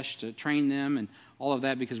Pradesh to train them and all of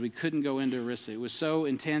that because we couldn't go into Orissa. It was so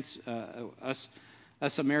intense,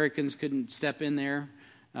 us Americans couldn't step in there.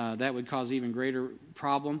 That would cause even greater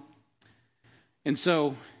problem. And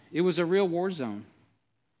so it was a real war zone.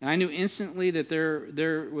 And I knew instantly that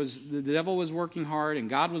there was the devil was working hard and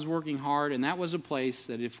God was working hard, and that was a place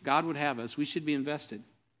that if God would have us, we should be invested.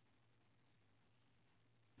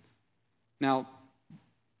 Now,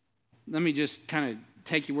 let me just kind of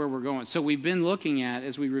take you where we're going. So we've been looking at,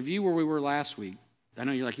 as we review where we were last week, I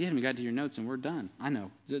know you're like, you haven't got to your notes and we're done. I know.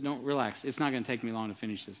 Don't relax. It's not going to take me long to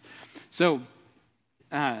finish this. So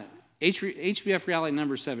HBF reality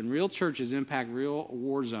number 7, real churches impact real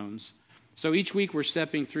war zones. So each week we're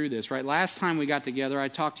stepping through this, right? Last time we got together, I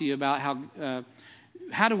talked to you about how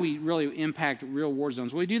how do we really impact real war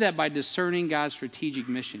zones? Well, we do that by discerning God's strategic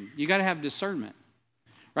mission. You got to have discernment,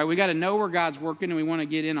 right? We got to know where God's working, and we want to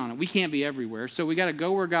get in on it. We can't be everywhere, so we got to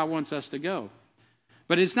go where God wants us to go.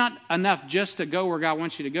 But it's not enough just to go where God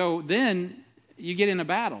wants you to go. Then you get in a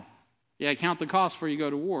battle. Yeah, count the cost before you go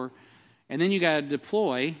to war. And then you got to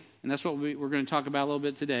deploy, and that's what we're going to talk about a little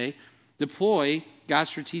bit today, deploy God's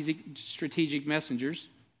strategic messengers.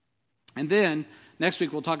 And then next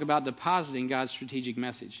week we'll talk about depositing God's strategic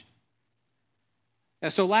message.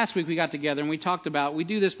 So last week we got together and we talked about, we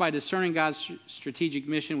do this by discerning God's strategic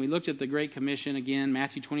mission. We looked at the Great Commission again,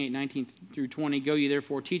 Matthew 28:19 through 20. Go ye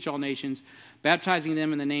therefore, teach all nations, baptizing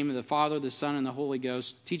them in the name of the Father, the Son, and the Holy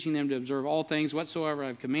Ghost, teaching them to observe all things whatsoever I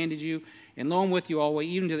have commanded you, and lo, I'm with you always,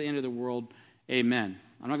 even to the end of the world. Amen.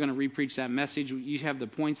 I'm not going to repreach that message. You have the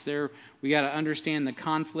points there. We got to understand the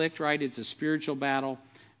conflict, right? It's a spiritual battle.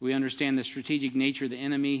 We understand the strategic nature of the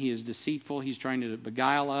enemy. He is deceitful. He's trying to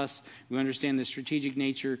beguile us. We understand the strategic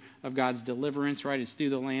nature of God's deliverance, right? It's through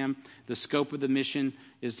the Lamb. The scope of the mission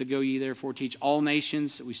is to go ye therefore teach all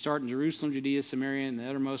nations. We start in Jerusalem, Judea, Samaria, and the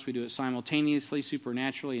uttermost. We do it simultaneously,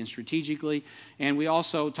 supernaturally, and strategically. And we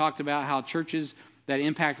also talked about how churches that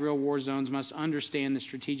impact real war zones must understand the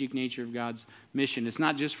strategic nature of God's mission. It's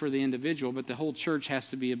not just for the individual, but the whole church has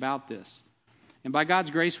to be about this. And by God's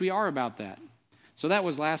grace, we are about that. So that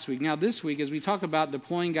was last week. Now this week, as we talk about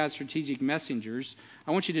deploying God's strategic messengers,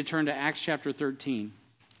 I want you to turn to Acts chapter 13.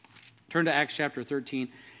 Turn to Acts chapter 13.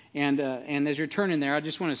 And as you're turning there, I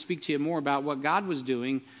just want to speak to you more about what God was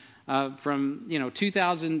doing from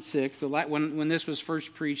 2006, when this was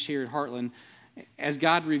first preached here at Heartland, as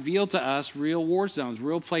God revealed to us real war zones,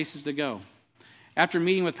 real places to go. After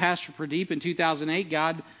meeting with Pastor Pradeep in 2008,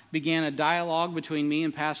 God began a dialogue between me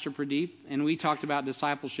and Pastor Pradeep, and we talked about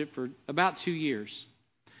discipleship for about 2 years.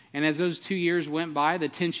 And as those 2 years went by, the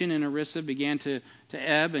tension in Orissa began to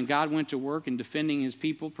ebb, and God went to work in defending his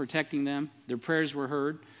people, protecting them. Their prayers were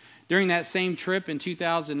heard. During that same trip in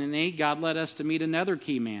 2008, God led us to meet another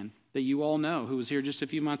key man that you all know, who was here just a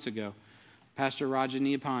few months ago, Pastor Raja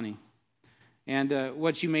Niapani. And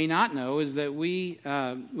what you may not know is that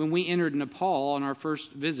when we entered Nepal on our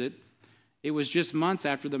first visit, it was just months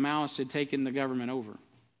after the Maoists had taken the government over.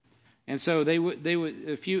 And so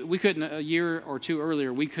we couldn't, a year or two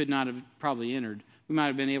earlier, we could not have probably entered. We might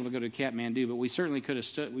have been able to go to Kathmandu, but we certainly could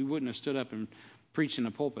have we wouldn't have stood up and preached in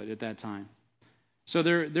a pulpit at that time. So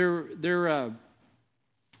at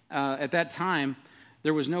that time,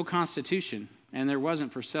 there was no constitution, and there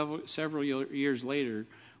wasn't for several years later,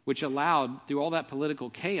 which allowed, through all that political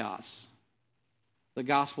chaos, the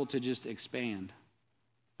gospel to just expand.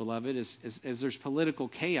 Beloved, as there's political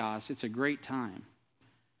chaos, it's a great time.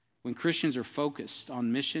 When Christians are focused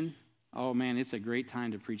on mission, oh man, it's a great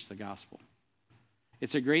time to preach the gospel.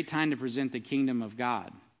 It's a great time to present the kingdom of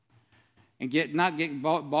God. And not get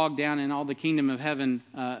bogged down in all the kingdom of heaven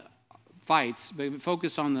fights, but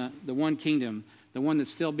focus on the one kingdom, the one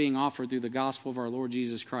that's still being offered through the gospel of our Lord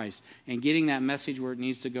Jesus Christ, and getting that message where it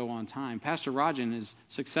needs to go on time. Pastor Rajan has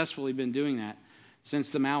successfully been doing that since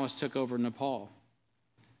the Maoists took over Nepal.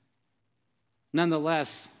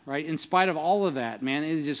 Nonetheless, right, in spite of all of that, man,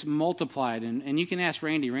 it just multiplied. And you can ask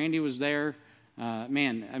Randy. Randy was there.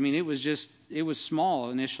 Man, I mean, it was small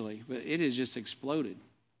initially, but it has just exploded.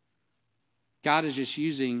 God is just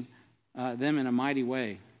using them in a mighty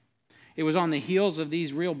way. It was on the heels of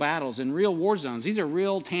these real battles and real war zones. These are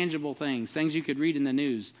real tangible things you could read in the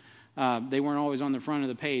news. They weren't always on the front of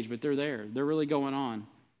the page, but they're there. They're really going on.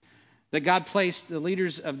 That God placed the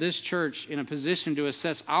leaders of this church in a position to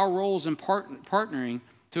assess our roles in partnering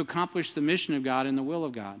to accomplish the mission of God and the will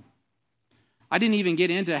of God. I didn't even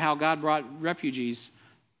get into how God brought refugees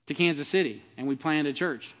to Kansas City, and we planted a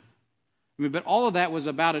church. But all of that was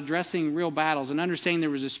about addressing real battles and understanding there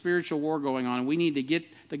was a spiritual war going on, and we need to get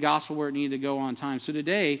the gospel where it needed to go on time. So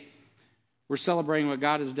today, we're celebrating what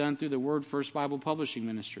God has done through the Word First Bible Publishing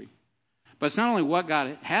Ministry. But it's not only what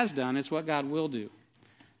God has done, it's what God will do.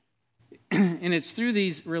 And it's through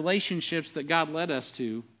these relationships that God led us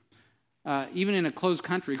to, even in a closed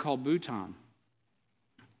country called Bhutan.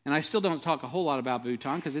 And I still don't talk a whole lot about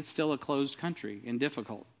Bhutan because it's still a closed country and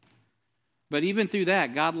difficult. But even through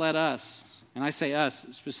that, God led us, and I say us,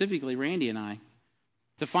 specifically Randy and I,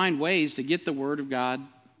 to find ways to get the Word of God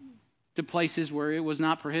to places where it was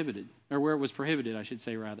not prohibited, or where it was prohibited, I should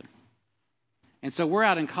say, rather. And so we're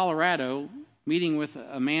out in Colorado meeting with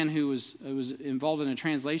a man who was involved in a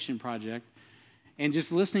translation project, and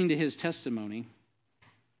just listening to his testimony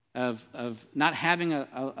of not having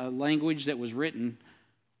a language that was written,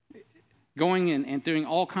 going and doing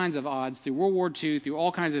all kinds of odds through World War II, through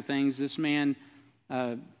all kinds of things. This man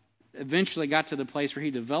eventually got to the place where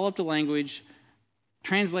he developed a language,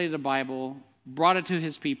 translated a Bible, brought it to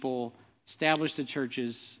his people, established the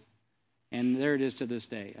churches, and there it is to this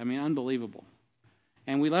day. I mean, unbelievable.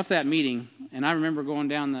 And we left that meeting, and I remember going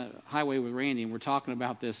down the highway with Randy, and we're talking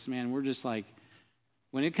about this. Man, we're just like,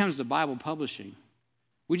 when it comes to Bible publishing,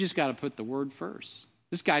 we just got to put the Word first.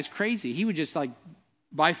 This guy's crazy. He would just, like,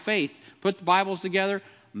 by faith, put the Bibles together,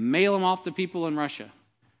 mail them off to people in Russia.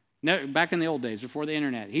 Back in the old days, before the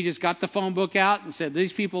internet. He just got the phone book out and said,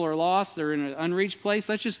 these people are lost. They're in an unreached place.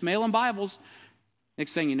 Let's just mail them Bibles.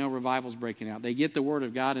 Next thing you know, revival's breaking out. They get the Word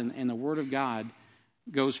of God, and the Word of God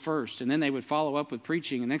goes first. And then they would follow up with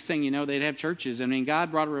preaching. And next thing you know, they'd have churches. I mean,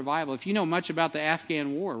 God brought a revival. If you know much about the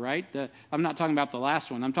Afghan war, right? I'm not talking about the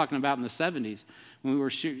last one. I'm talking about in the 70s when we were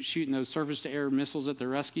shooting those surface-to-air missiles at the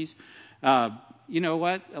Ruskies. You know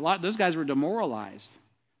what? A lot of those guys were demoralized.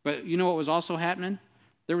 But you know what was also happening?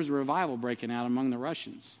 There was a revival breaking out among the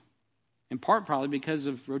Russians. In part probably because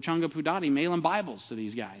of Rochunga Pudati mailing Bibles to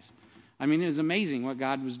these guys. I mean, it was amazing what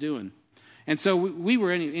God was doing. And so we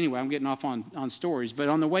were, anyway, I'm getting off on stories, but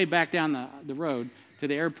on the way back down the road to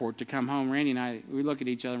the airport to come home, Randy and I, we look at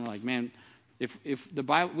each other and we're like, man, if the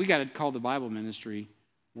Bible, we got to call the Bible ministry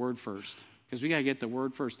Word first. Because we got to get the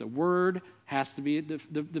Word first. The Word has to be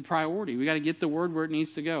the priority. We got to get the Word where it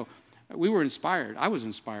needs to go. We were inspired. I was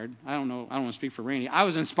inspired. I don't want to speak for Randy. I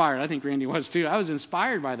was inspired. I think Randy was too. I was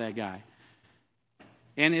inspired by that guy.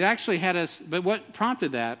 And it actually had us, but what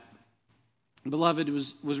prompted that, beloved,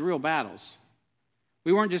 was real battles.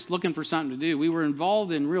 We weren't just looking for something to do. We were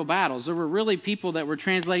involved in real battles. There were really people that were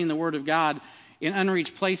translating the Word of God in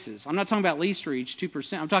unreached places. I'm not talking about least reach,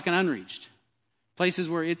 2%. I'm talking unreached. Places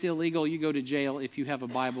where it's illegal, you go to jail if you have a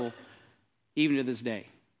Bible, even to this day.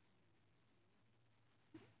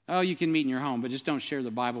 Oh, you can meet in your home, but just don't share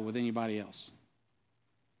the Bible with anybody else.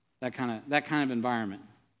 That kind of environment.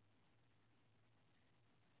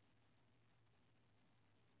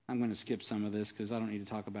 I'm going to skip some of this because I don't need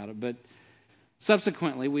to talk about it. But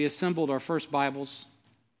subsequently, we assembled our first Bibles.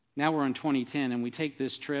 Now we're in 2010, and we take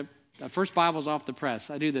this trip. First Bible's off the press.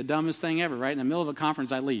 I do the dumbest thing ever, right? In the middle of a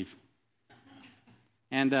conference, I leave.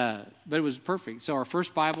 And but it was perfect. So our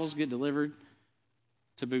first Bibles get delivered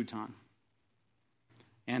to Bhutan.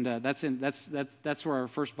 And that's where our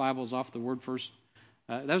first Bible is off the Word first.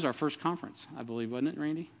 That was our first conference, I believe, wasn't it,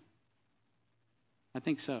 Randy? I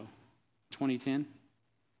think so. 2010,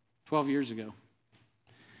 12 years ago.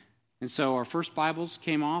 And so our first Bibles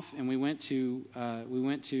came off, and we went to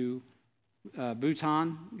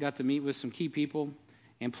Bhutan, got to meet with some key people,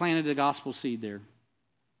 and planted the gospel seed there.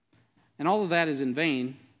 And all of that is in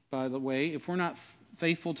vain, by the way, if we're not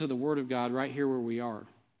faithful to the Word of God right here where we are.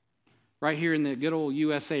 Right here in the good old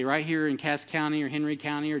USA, right here in Cass County or Henry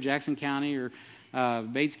County or Jackson County or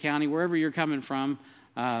Bates County, wherever you're coming from,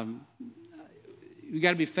 we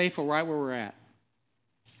got to be faithful right where we're at.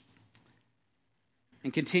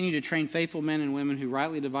 And continue to train faithful men and women who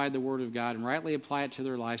rightly divide the Word of God and rightly apply it to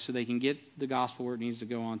their life so they can get the gospel where it needs to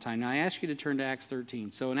go on time. Now, I ask you to turn to Acts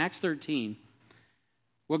 13. So in Acts 13,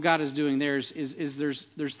 what God is doing there is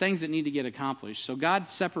there's things that need to get accomplished. So God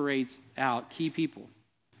separates out key people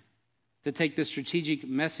to take the strategic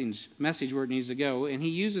message where it needs to go, and he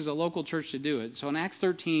uses a local church to do it. So in Acts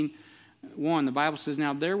 13:1, the Bible says,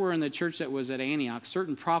 "Now there were in the church that was at Antioch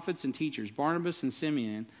certain prophets and teachers, Barnabas and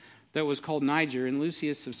Simeon, that was called Niger, and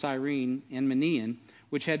Lucius of Cyrene, and Manaen,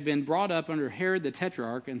 which had been brought up under Herod the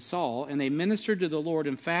Tetrarch and Saul, and they ministered to the Lord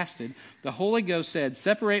and fasted. The Holy Ghost said,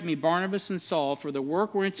 'Separate me Barnabas and Saul for the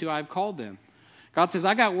work whereunto I have called them.'" God says,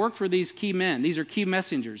 I got work for these key men. These are key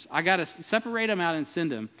messengers. I got to separate them out and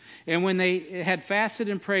send them. And when they had fasted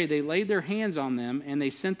and prayed, they laid their hands on them and they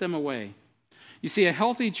sent them away. You see, a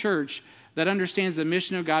healthy church that understands the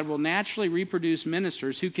mission of God will naturally reproduce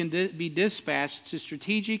ministers who can be dispatched to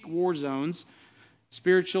strategic war zones,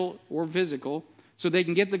 spiritual or physical, so they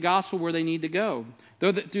can get the gospel where they need to go.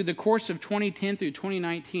 Through the course of 2010 through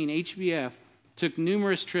 2019, HBF took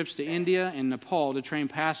numerous trips to India and Nepal to train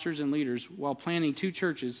pastors and leaders while planting 2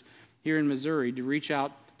 churches here in Missouri to reach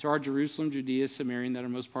out to our Jerusalem, Judea, Samaria, and the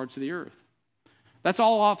uttermost parts of the earth. That's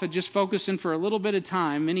all off of just focusing for a little bit of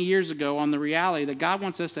time many years ago on the reality that God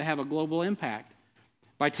wants us to have a global impact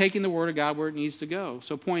by taking the Word of God where it needs to go.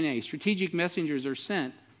 So point A, strategic messengers are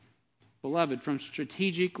sent, beloved, from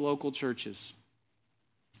strategic local churches.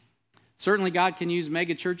 Certainly God can use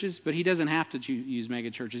mega churches, but he doesn't have to use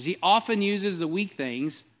mega churches. He often uses the weak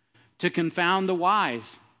things to confound the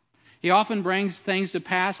wise. He often brings things to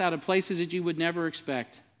pass out of places that you would never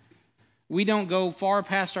expect. We don't go far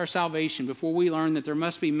past our salvation before we learn that there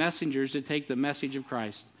must be messengers to take the message of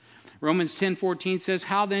Christ. Romans 10:14 says,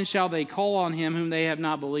 how then shall they call on him whom they have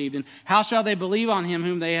not believed? And how shall they believe on him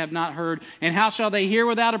whom they have not heard? And how shall they hear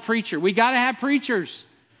without a preacher? We got to have preachers.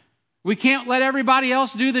 We can't let everybody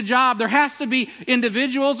else do the job. There has to be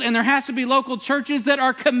individuals and there has to be local churches that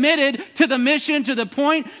are committed to the mission to the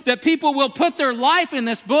point that people will put their life in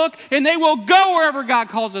this book and they will go wherever God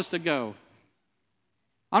calls us to go.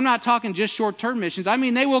 I'm not talking just short-term missions. I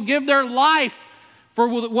mean, they will give their life for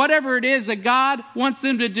whatever it is that God wants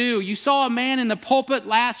them to do. You saw a man in the pulpit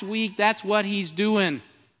last week. That's what he's doing.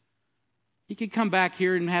 He could come back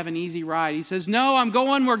here and have an easy ride. He says, no, I'm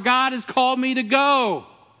going where God has called me to go.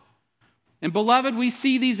 And beloved, we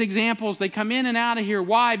see these examples. They come in and out of here.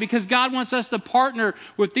 Why? Because God wants us to partner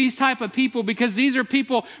with these type of people, because these are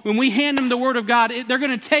people, when we hand them the Word of God, they're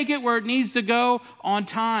going to take it where it needs to go on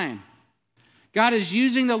time. God is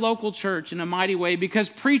using the local church in a mighty way because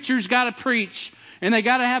preachers got to preach. And they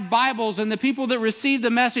got to have Bibles, and the people that receive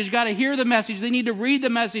the message got to hear the message. They need to read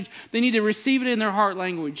the message. They need to receive it in their heart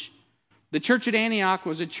language. The church at Antioch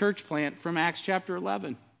was a church plant from Acts chapter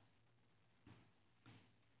 11.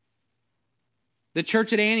 The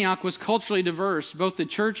church at Antioch was culturally diverse, both the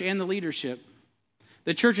church and the leadership.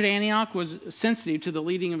 The church at Antioch was sensitive to the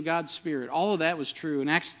leading of God's Spirit. All of that was true. In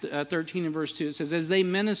Acts 13 and verse 2, it says, as they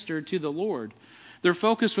ministered to the Lord, their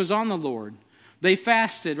focus was on the Lord. They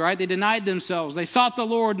fasted, right? They denied themselves. They sought the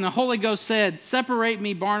Lord, and the Holy Ghost said, separate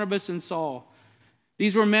me, Barnabas and Saul.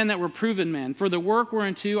 These were men that were proven men. For the work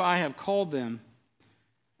whereunto I have called them.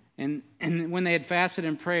 And when they had fasted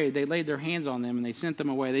and prayed, they laid their hands on them and they sent them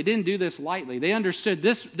away. They didn't do this lightly. They understood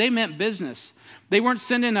this. They meant business. They weren't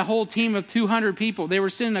sending a whole team of 200 people. They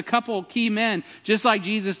were sending a couple key men, just like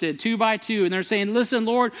Jesus did, 2 by 2. And they're saying, listen,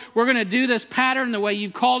 Lord, we're going to do this pattern the way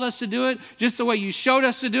you've called us to do it, just the way you showed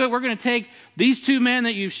us to do it. We're going to take these 2 men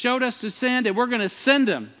that you've showed us to send, and we're going to send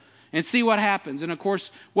them and see what happens. And of course,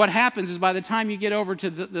 what happens is by the time you get over to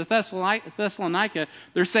the Thessalonica,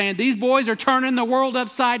 they're saying these boys are turning the world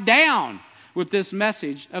upside down with this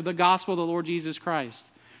message of the gospel of the Lord Jesus Christ.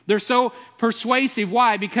 They're so persuasive.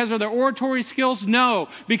 Why? Because of their oratory skills? No.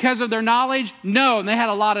 Because of their knowledge? No. And they had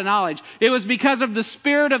a lot of knowledge. It was because of the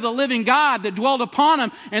Spirit of the living God that dwelled upon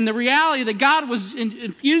them, and the reality that God was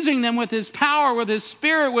infusing them with His power, with His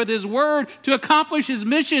Spirit, with His Word to accomplish His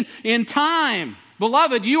mission in time.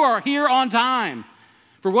 Beloved, you are here on time.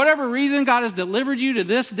 For whatever reason, God has delivered you to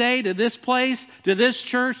this day, to this place, to this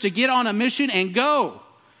church, to get on a mission and go.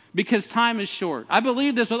 Because time is short. I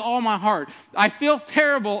believe this with all my heart. I feel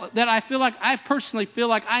terrible that I personally feel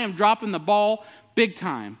like I am dropping the ball big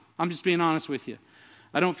time. I'm just being honest with you.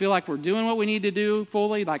 I don't feel like we're doing what we need to do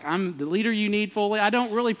fully, like I'm the leader you need fully. I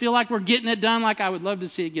don't really feel like we're getting it done like I would love to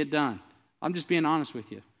see it get done. I'm just being honest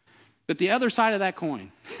with you. But the other side of that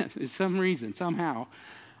coin, for some reason, somehow,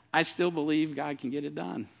 I still believe God can get it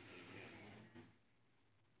done.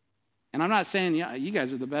 And I'm not saying you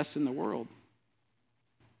guys are the best in the world.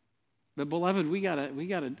 But beloved, we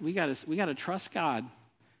gotta trust God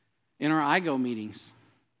in our IGO meetings.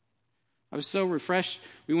 I was so refreshed.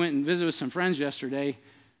 We went and visited with some friends yesterday,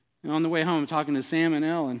 and on the way home, I'm talking to Sam and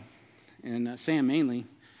Elle, and Sam mainly.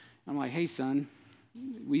 I'm like, hey son,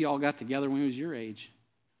 we all got together when he was your age.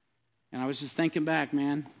 And I was just thinking back,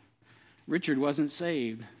 man. Richard wasn't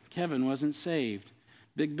saved. Kevin wasn't saved.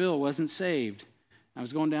 Big Bill wasn't saved. I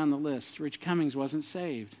was going down the list. Rich Cummings wasn't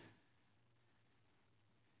saved.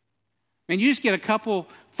 And you just get a couple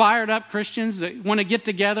fired up Christians that want to get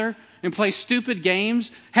together and play stupid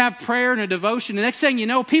games, have prayer and a devotion. The next thing you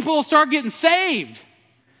know, people will start getting saved.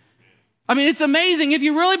 I mean, it's amazing if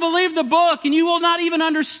you really believe the book, and you will not even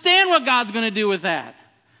understand what God's going to do with that.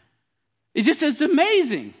 It's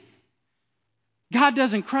amazing. God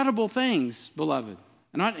does incredible things, beloved.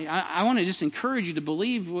 And I want to just encourage you to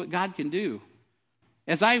believe what God can do.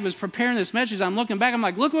 As I was preparing this message, I'm looking back, I'm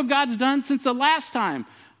like, look what God's done since the last time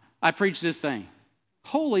I preached this thing.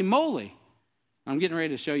 Holy moly. I'm getting ready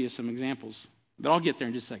to show you some examples, but I'll get there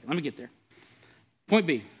in just a second. Let me get there. Point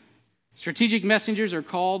B. Strategic messengers are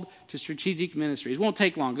called to strategic ministries. It won't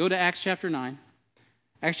take long. Go to Acts chapter 9.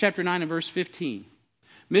 Acts chapter 9 and verse 15.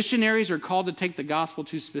 Missionaries are called to take the gospel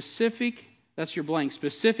to specific, that's your blank,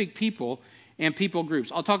 specific people and people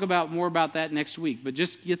groups. I'll talk about more about that next week, but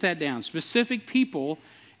just get that down. Specific people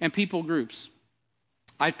and people groups.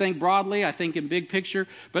 I think broadly, I think in big picture,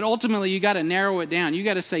 but ultimately you got to narrow it down. You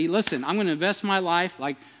got to say, listen, I'm going to invest my life,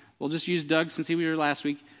 like we'll just use Doug since he was here last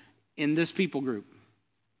week, in this people group.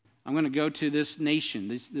 I'm going to go to this nation,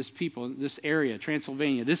 this people, this area,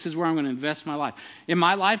 Transylvania. This is where I'm going to invest my life. In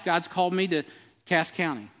my life, God's called me to Cass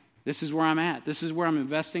County. This is where I'm at. This is where I'm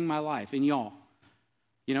investing my life in y'all.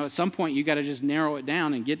 You know, at some point you got to just narrow it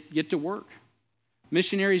down and get to work.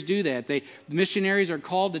 Missionaries do that. Missionaries are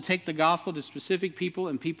called to take the gospel to specific people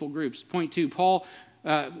and people groups. Point 2, Paul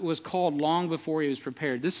was called long before he was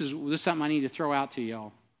prepared. This is something I need to throw out to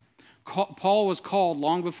y'all. Paul was called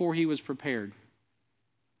long before he was prepared.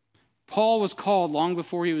 Paul was called long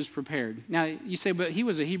before he was prepared. Now, you say, but he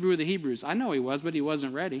was a Hebrew of the Hebrews. I know he was, but he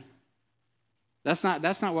wasn't ready. That's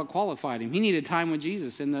not what qualified him. He needed time with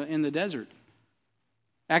Jesus in the desert.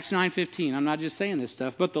 Acts 9:15. I'm not just saying this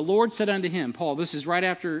stuff. But the Lord said unto him, Paul, this is right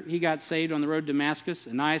after he got saved on the road to Damascus.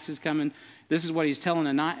 Ananias is coming. This is what he's telling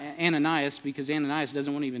Ananias, because Ananias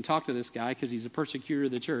doesn't want to even talk to this guy because he's a persecutor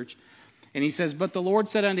of the church. And he says, but the Lord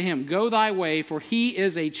said unto him, go thy way, for he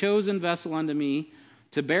is a chosen vessel unto me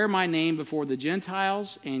to bear my name before the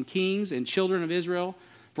Gentiles and kings and children of Israel.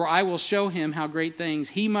 For I will show him how great things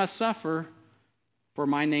he must suffer for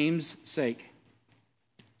my name's sake.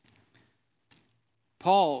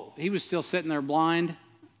 Paul, he was still sitting there blind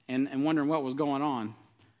and wondering what was going on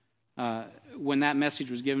when that message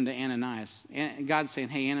was given to Ananias. And God's saying,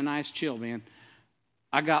 hey, Ananias, chill, man.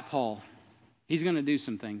 I got Paul. He's going to do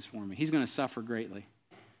some things for me. He's going to suffer greatly.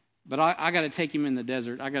 But I got to take him in the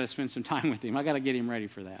desert. I got to spend some time with him. I got to get him ready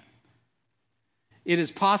for that. It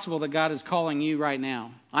is possible that God is calling you right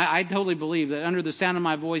now. I totally believe that under the sound of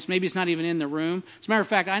my voice, maybe it's not even in the room. As a matter of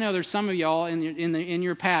fact, I know there's some of y'all in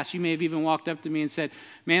your past, you may have even walked up to me and said,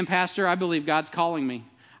 man, Pastor, I believe God's calling me.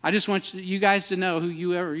 I just want you guys to know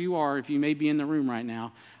whoever you are, if you may be in the room right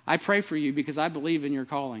now. I pray for you because I believe in your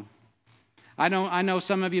calling. I know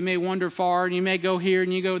some of you may wander far and you may go here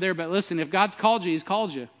and you go there, but listen, if God's called you, He's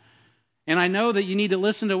called you. And I know that you need to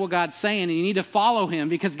listen to what God's saying and you need to follow Him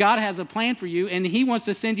because God has a plan for you and He wants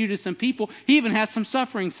to send you to some people. He even has some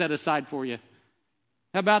suffering set aside for you.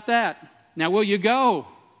 How about that? Now, will you go?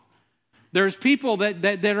 There's people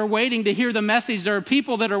that are waiting to hear the message. There are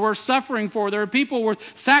people that are worth suffering for. There are people worth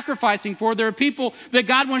sacrificing for. There are people that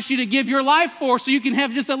God wants you to give your life for so you can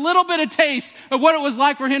have just a little bit of taste of what it was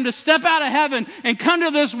like for Him to step out of heaven and come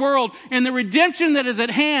to this world, and the redemption that is at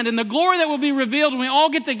hand and the glory that will be revealed when we all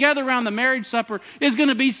get together around the marriage supper is going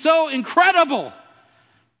to be so incredible.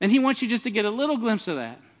 And He wants you just to get a little glimpse of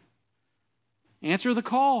that. Answer the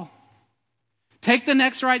call. Take the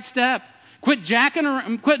next right step. Quit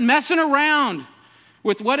messing around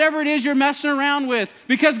with whatever it is you're messing around with,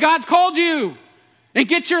 because God's called you. And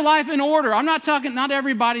get your life in order. I'm talking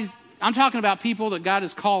about people that God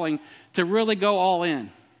is calling to really go all in.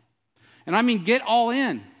 And I mean get all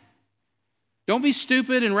in. Don't be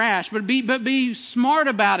stupid and rash, but be smart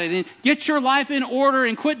about it and get your life in order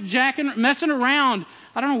and quit messing around.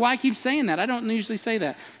 I don't know why I keep saying that. I don't usually say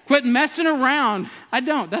that. Quit messing around. I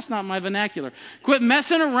don't. That's not my vernacular. Quit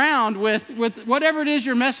messing around with whatever it is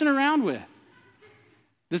you're messing around with.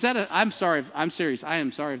 I'm sorry. I'm serious. I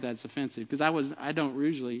am sorry if that's offensive because I don't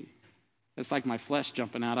usually. That's like my flesh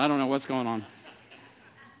jumping out. I don't know what's going on.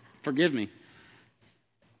 Forgive me.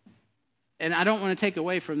 And I don't want to take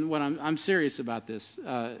away from what I'm serious about this.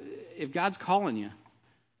 If God's calling you,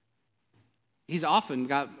 He's often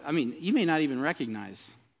got, you may not even recognize.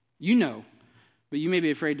 You know, but you may be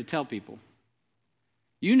afraid to tell people.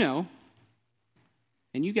 You know,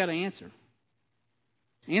 and you got to answer.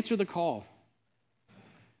 Answer the call.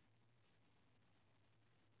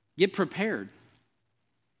 Get prepared.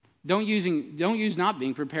 Don't use not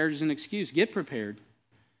being prepared as an excuse. Get prepared.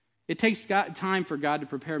 It takes time for God to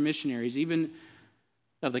prepare missionaries, even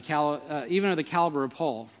of the caliber of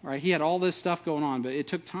Paul. Right? He had all this stuff going on, but it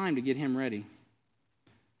took time to get him ready.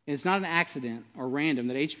 It's not an accident or random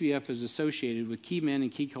that HBF is associated with key men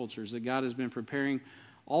and key cultures that God has been preparing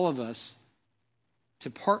all of us to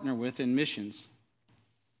partner with in missions,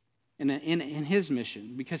 in His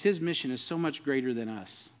mission, because His mission is so much greater than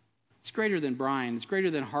us. It's greater than Brian. It's greater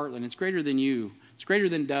than Heartland. It's greater than you. It's greater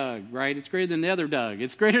than Doug, right? It's greater than the other Doug.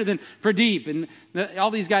 It's greater than Pradeep and all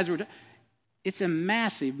these guys. It's a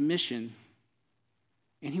massive mission,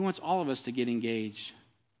 and He wants all of us to get engaged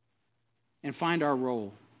and find our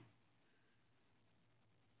role.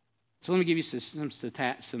 So let me give you some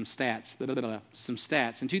stats.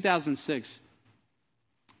 In 2006,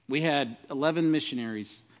 we had 11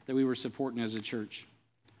 missionaries that we were supporting as a church.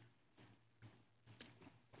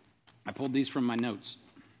 I pulled these from my notes.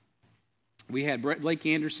 We had Blake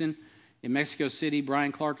Anderson in Mexico City,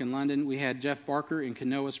 Brian Clark in London. We had Jeff Barker in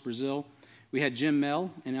Canoas, Brazil. We had Jim Mell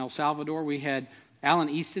in El Salvador. We had Alan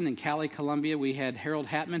Easton in Cali, Colombia. We had Harold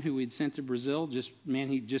Hatman, who we'd sent to Brazil.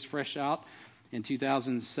 He just fresh out in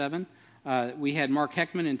 2007. We had Mark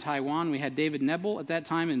Heckman in Taiwan. We had David Nebel at that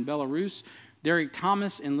time in Belarus. Derek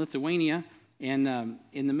Thomas in Lithuania. And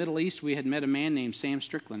in the Middle East, we had met a man named Sam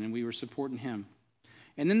Strickland, and we were supporting him.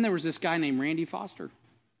 And then there was this guy named Randy Foster.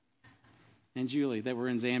 and Julie that were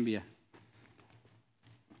in Zambia.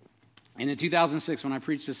 And in 2006, when I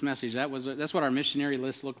preached this message, that's what our missionary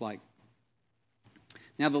list looked like.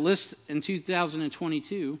 Now, the list in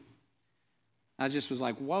 2022, I just was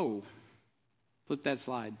like, whoa. Flip that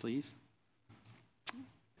slide, please.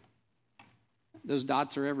 Those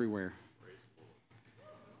dots are everywhere.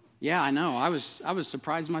 Yeah, I know. I was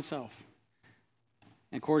surprised myself.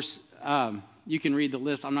 And of course, you can read the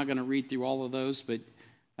list. I'm not going to read through all of those, but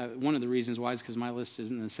one of the reasons why is because my list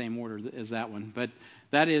isn't in the same order as that one. But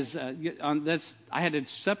that is I had to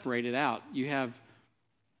separate it out. We have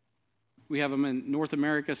them in North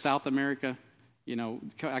America, South America. You know,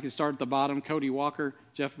 I can start at the bottom. Cody Walker,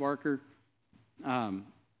 Jeff Barker.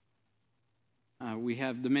 We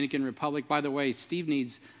have Dominican Republic. By the way, Steve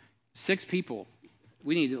needs 6 people.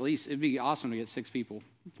 We need at least, it'd be awesome to get 6 people,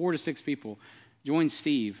 4 to 6 people. Join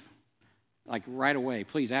Steve, like right away,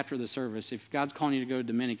 please, after the service. If God's calling you to go to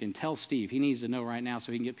Dominican, tell Steve. He needs to know right now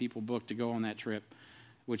so he can get people booked to go on that trip,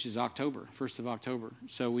 which is October, 1st of October.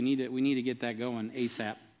 So we need to get that going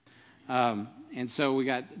ASAP. And so we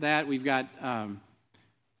got that. We got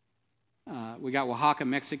Oaxaca,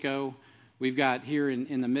 Mexico. We've got here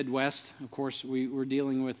in the Midwest, of course, we're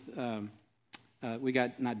dealing with, we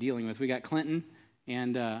got Clinton,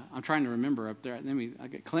 and I'm trying to remember up there. I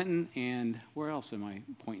got Clinton, and where else am I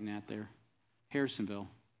pointing at there? Harrisonville,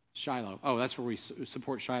 Shiloh. Oh, that's where we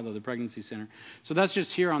support Shiloh, the pregnancy center. So that's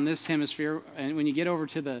just here on this hemisphere. And when you get over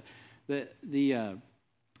to the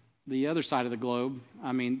other side of the globe,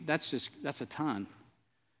 I mean, that's a ton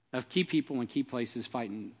of key people and key places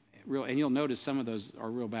fighting real. And you'll notice some of those are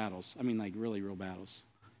real battles. I mean, like really real battles.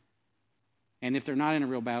 And if they're not in a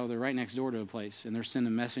real battle, they're right next door to a place, and they're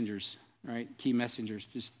sending messengers, right? Key messengers,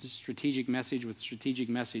 just strategic message with strategic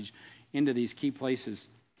message into these key places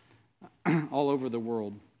all over the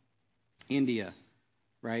world. India,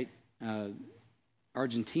 right?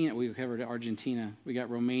 Argentina, we've covered Argentina. We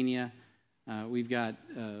got Romania. We've got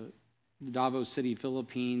Davao City,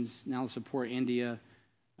 Philippines. Now support India.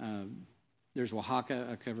 There's Oaxaca.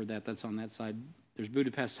 I covered that. That's on that side. There's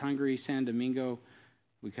Budapest, Hungary. San Domingo.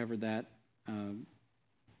 We covered that.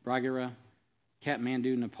 Braga,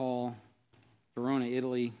 Kathmandu, Nepal. Verona,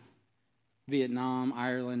 Italy. Vietnam,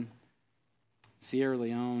 Ireland. Sierra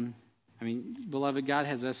Leone. I mean, beloved, God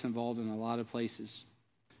has us involved in a lot of places.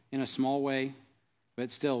 In a small way,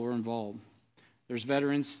 but still we're involved. There's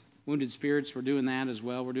veterans, wounded spirits. We're doing that as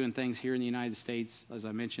well. We're doing things here in the United States, as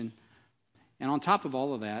I mentioned. And on top of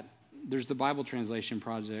all of that, there's the Bible translation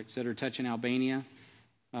projects that are touching Albania.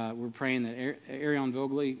 We're praying that Arion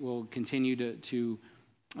Vogli will continue to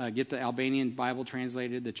get the Albanian Bible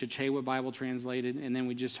translated, the Chichewa Bible translated, and then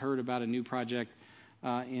we just heard about a new project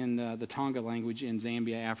in the Tonga language in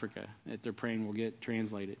Zambia, Africa, that they're praying will get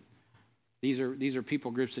translated. These are people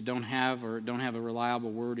groups that don't have a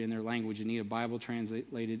reliable word in their language and need a Bible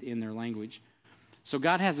translated in their language. So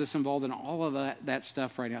God has us involved in all of that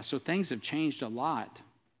stuff right now. So things have changed a lot.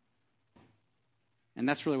 And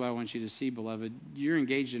that's really what I want you to see, beloved. You're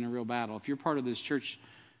engaged in a real battle. If you're part of this church,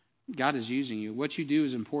 God is using you. What you do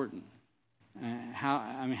is important.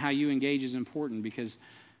 How you engage is important, because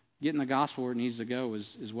getting the gospel where it needs to go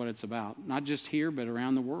is what it's about. Not just here, but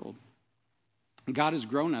around the world. God has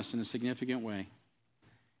grown us in a significant way.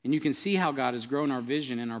 And you can see how God has grown our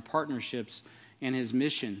vision and our partnerships and His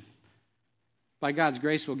mission. By God's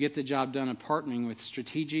grace, we'll get the job done of partnering with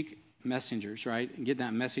strategic messengers, right? And get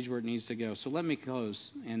that message where it needs to go. So let me close.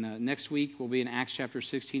 And next week, we'll be in Acts chapter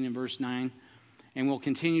 16 and verse 9. And we'll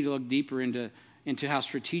continue to look deeper into how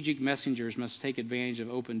strategic messengers must take advantage of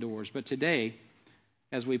open doors. But today,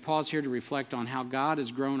 as we pause here to reflect on how God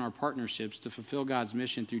has grown our partnerships to fulfill God's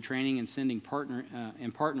mission through training and sending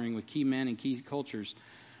and partnering with key men and key cultures,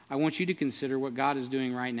 I want you to consider what God is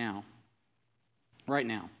doing right now. Right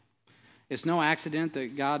now. It's no accident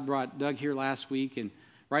that God brought Doug here last week and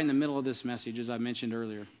right in the middle of this message, as I mentioned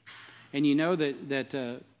earlier. And you know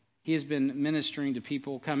that he has been ministering to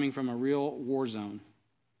people coming from a real war zone.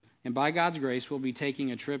 And by God's grace, we'll be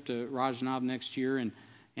taking a trip to Rajnab next year and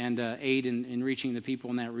aid in reaching the people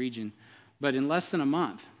in that region. But in less than a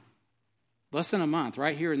month,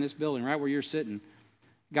 right here in this building, right where you're sitting,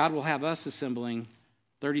 God will have us assembling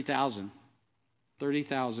 30,000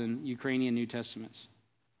 Ukrainian New Testaments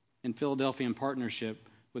in Philadelphia in partnership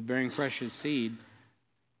with Bearing Precious Seed.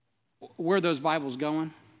 Where are those Bibles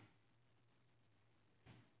going?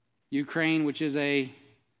 Ukraine, which is a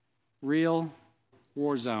real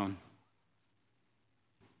war zone.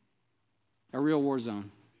 A real war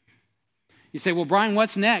zone. You say, well, Brian,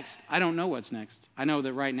 what's next? I don't know what's next. I know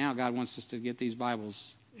that right now God wants us to get these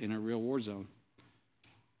Bibles in a real war zone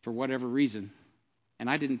for whatever reason. And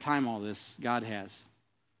I didn't time all this. God has.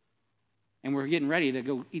 And we're getting ready to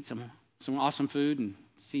go eat some awesome food and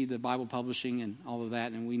see the Bible publishing and all of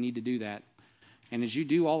that, and we need to do that. And as you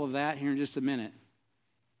do all of that here in just a minute,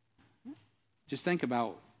 just think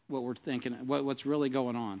about what we're thinking, what's really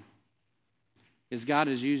going on. Is God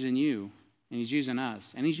is using you, and He's using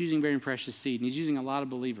us, and He's using Very Precious Seed, and He's using a lot of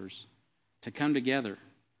believers to come together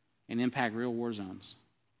and impact real war zones.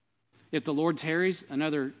 If the Lord tarries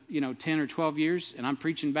another 10 or 12 years, and I'm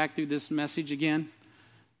preaching back through this message again,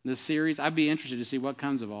 this series, I'd be interested to see what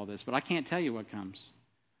comes of all this. But I can't tell you what comes.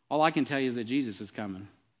 All I can tell you is that Jesus is coming.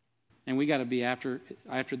 And we got to be after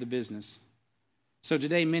the business. So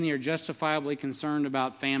today many are justifiably concerned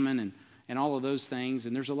about famine and all of those things.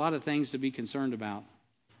 And there's a lot of things to be concerned about.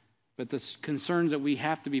 But the concerns that we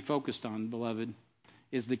have to be focused on, beloved,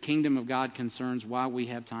 is the kingdom of God concerns while we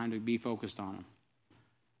have time to be focused on them.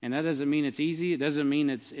 And that doesn't mean it's easy. It doesn't mean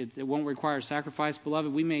it won't require sacrifice.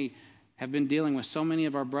 Beloved, we may have been dealing with so many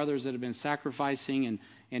of our brothers that have been sacrificing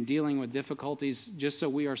and dealing with difficulties just so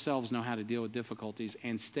we ourselves know how to deal with difficulties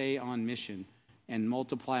and stay on mission and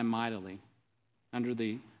multiply mightily under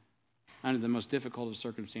the most difficult of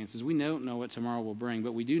circumstances. We don't know what tomorrow will bring,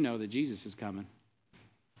 but we do know that Jesus is coming.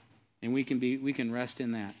 And we can rest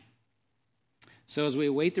in that. So as we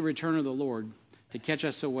await the return of the Lord to catch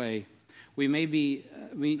us away, we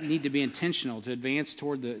need to be intentional to advance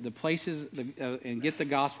toward the places and get the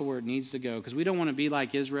gospel where it needs to go. Because we don't want to be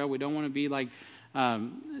like Israel. We don't want to be like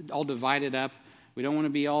all divided up. We don't want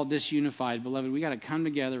to be all disunified. Beloved, we got to come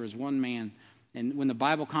together as one man. And when the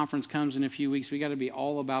Bible conference comes in a few weeks, we got to be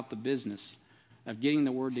all about the business of getting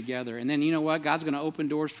the word together. And then you know what? God's going to open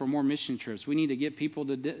doors for more mission trips. We need to get people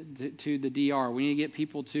to the DR. We need to get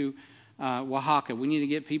people to Oaxaca. We need to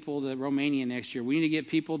get people to Romania next year. We need to get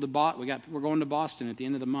people to we're going to Boston at the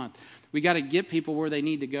end of the month. We got to get people where they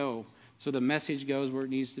need to go so the message goes where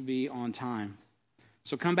it needs to be on time.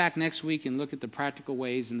 So come back next week and look at the practical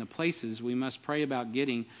ways and the places we must pray about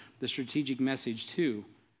getting the strategic message to,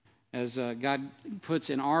 as God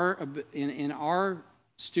puts in our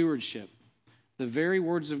stewardship the very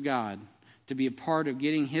words of God to be a part of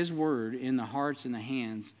getting His word in the hearts and the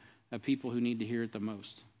hands of people who need to hear it the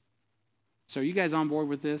most. So are you guys on board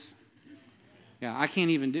with this? Yeah, I can't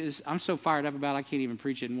even do this. I'm so fired up about it, I can't even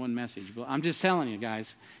preach it in one message. But I'm just telling you,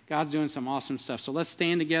 guys, God's doing some awesome stuff. So let's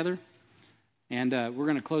stand together, and we're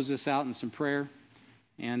going to close this out in some prayer,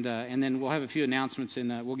 and then we'll have a few announcements,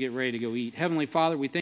 and we'll get ready to go eat. Heavenly Father, we thank